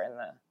water in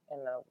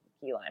the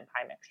key lime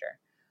pie mixture.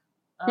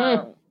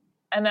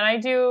 And then I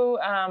do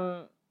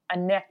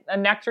a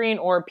nectarine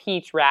or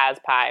peach raz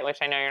pie, which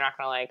I know you're not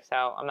going to like, so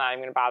I'm not even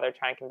going to bother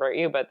trying to convert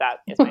you, but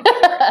that is my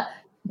favorite.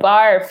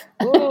 Barf.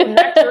 Ooh,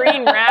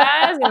 nectarine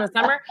raz in the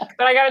summer.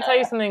 But I got to tell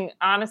you something,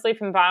 honestly,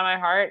 from the bottom of my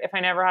heart, if I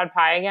never had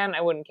pie again,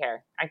 I wouldn't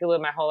care. I could live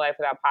my whole life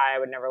without pie. I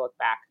would never look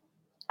back.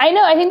 I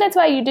know. I think that's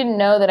why you didn't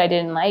know that I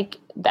didn't like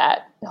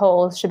that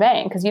whole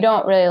shebang, because you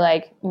don't really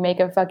like make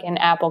a fucking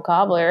apple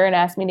cobbler and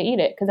ask me to eat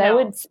it, because I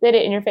would spit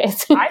it in your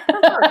face. I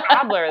prefer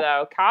cobbler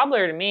though.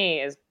 Cobbler to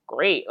me is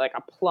great, like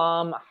a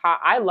plum.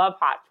 I love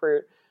hot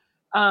fruit.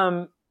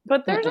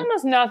 But there's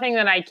almost nothing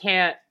that I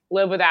can't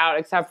live without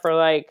except for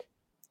like,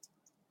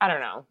 I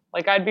don't know.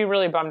 Like I'd be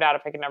really bummed out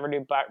if I could never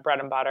do bread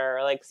and butter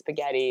or like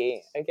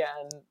spaghetti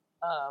again.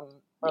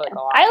 Or like a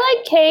lot. I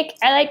like cake.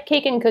 I like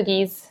cake and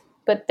cookies,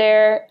 but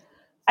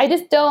I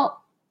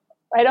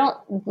don't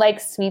like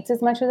sweets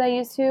as much as I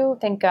used to,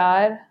 thank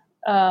God.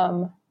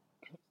 So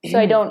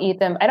I don't eat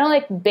them. I don't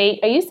like bake.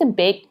 I used to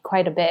bake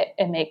quite a bit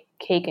and make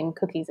cake and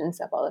cookies and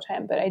stuff all the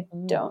time, but I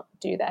don't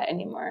do that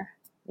anymore.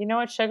 You know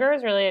what? Sugar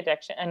is really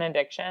an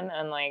addiction.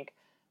 And like,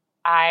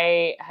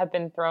 I have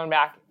been thrown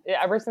back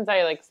ever since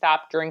I like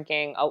stopped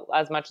drinking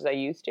as much as I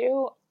used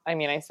to. I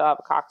mean, I still have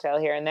a cocktail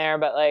here and there,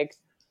 but like,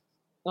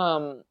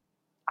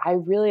 I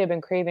really have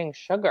been craving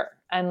sugar.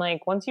 And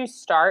like, once you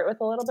start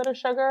with a little bit of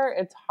sugar,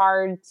 it's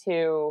hard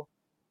to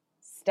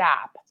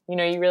stop. You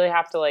know, you really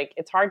have to like,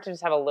 it's hard to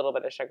just have a little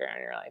bit of sugar in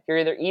your life. You're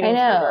either eating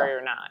sugar or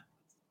you're not.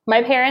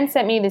 My parents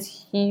sent me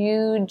this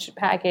huge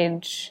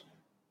package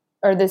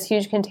or this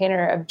huge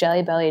container of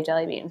Jelly Belly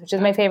jelly beans, which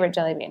is my favorite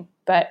jelly bean.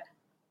 But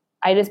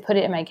I just put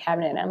it in my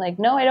cabinet. And I'm like,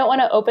 no, I don't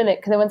want to open it,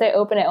 because once I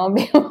open it, I won't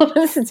be able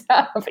to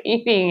stop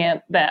eating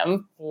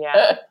them.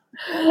 Yeah.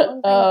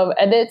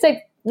 And it's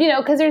like, you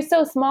know, because they're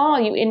so small,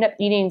 you end up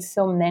eating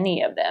so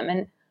many of them.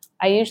 And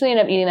I usually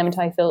end up eating them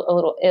until I feel a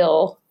little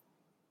ill.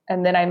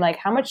 And then I'm like,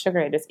 how much sugar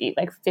did I just eat?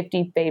 Like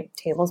 50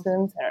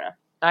 tablespoons? I don't know.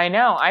 I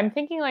know. I'm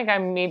thinking like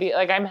I'm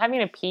having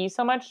to pee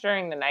so much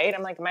during the night.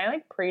 I'm like, am I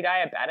like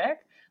pre-diabetic?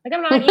 Like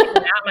I'm not eating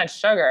that much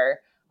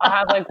sugar. I'll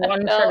have like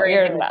one sugar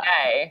a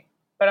day.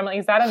 But I'm like,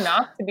 is that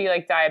enough to be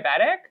like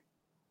diabetic?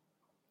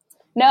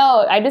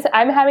 No,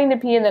 I'm having to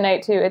pee in the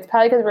night too. It's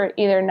probably because we're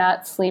either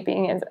not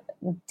sleeping as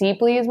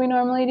deeply as we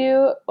normally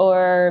do,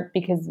 or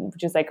because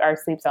just like our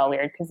sleep's all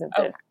weird because of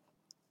the.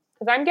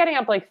 Because I'm getting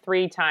up like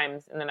 3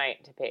 times in the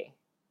night to pee.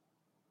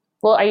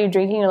 Well, are you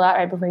drinking a lot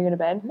right before you go to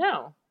bed?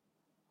 No.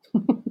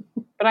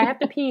 But I have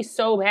to pee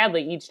so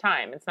badly each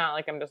time. It's not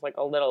like I'm just like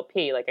a little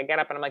pee. Like I get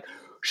up and I'm like,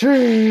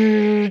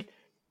 shh.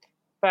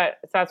 But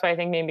that's why I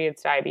think maybe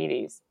it's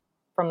diabetes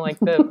from like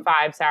the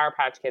 5 Sour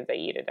Patch Kids I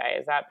eat a day.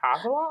 Is that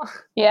possible?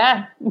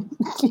 Yeah,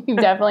 you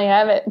definitely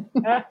have it.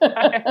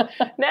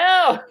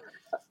 No.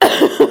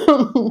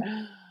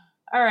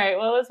 All right.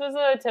 Well, this was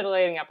a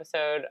titillating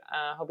episode.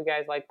 Hope you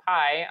guys like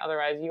pie.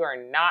 Otherwise, you are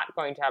not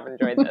going to have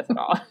enjoyed this at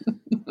all.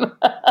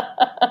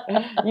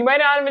 You might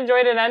not have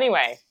enjoyed it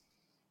anyway.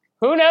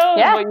 Who knows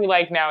what you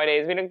like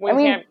nowadays?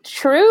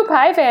 True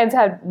pie fans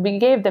we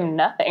gave them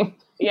nothing.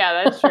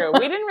 Yeah, that's true.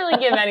 We didn't really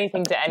give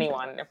anything to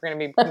anyone, if we're going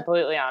to be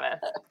completely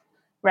honest.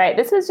 Right.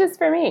 This was just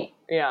for me.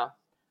 Yeah.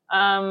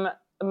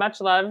 Much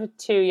love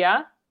to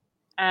ya.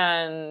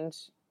 And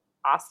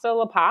hasta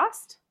la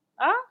past.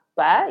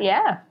 But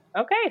yeah.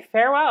 Okay.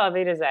 Farewell, Auf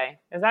Wiedersehen.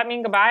 Does that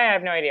mean goodbye? I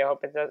have no idea. I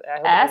hope it does.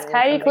 Ask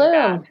Heidi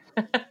Klum.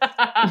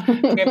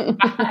 Okay,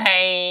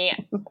 bye.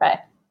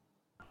 Bye.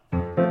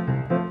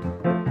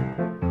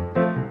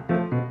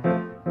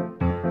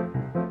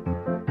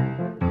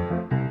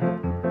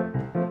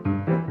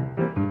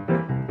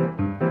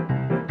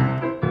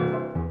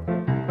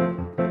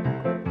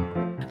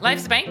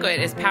 Life's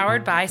Banquet is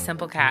powered by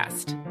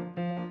Simplecast.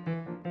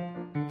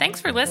 Thanks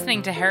for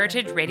listening to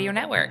Heritage Radio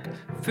Network,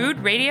 food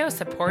radio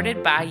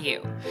supported by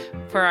you.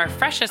 For our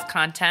freshest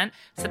content,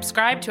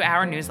 subscribe to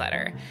our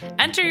newsletter.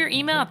 Enter your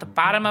email at the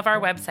bottom of our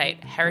website,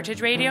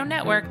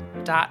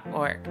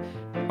 heritageradionetwork.org,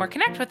 or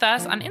connect with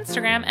us on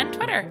Instagram and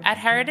Twitter at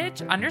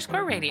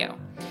heritage_radio.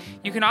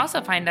 You can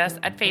also find us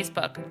at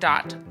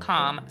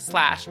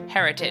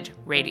facebook.com/Heritage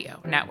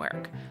Radio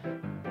Network.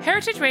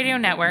 Heritage Radio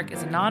Network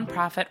is a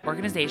nonprofit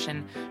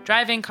organization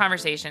driving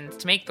conversations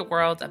to make the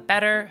world a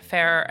better,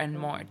 fairer, and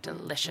more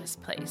delicious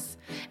place.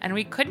 And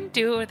we couldn't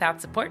do it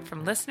without support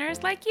from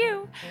listeners like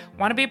you.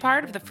 Want to be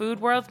part of the food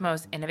world's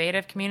most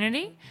innovative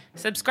community?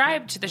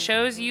 Subscribe to the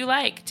shows you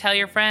like, tell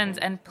your friends,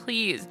 and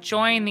please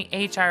join the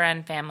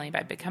HRN family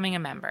by becoming a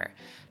member.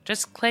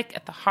 Just click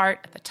at the heart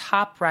at the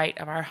top right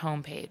of our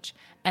homepage.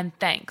 And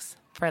thanks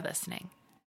for listening.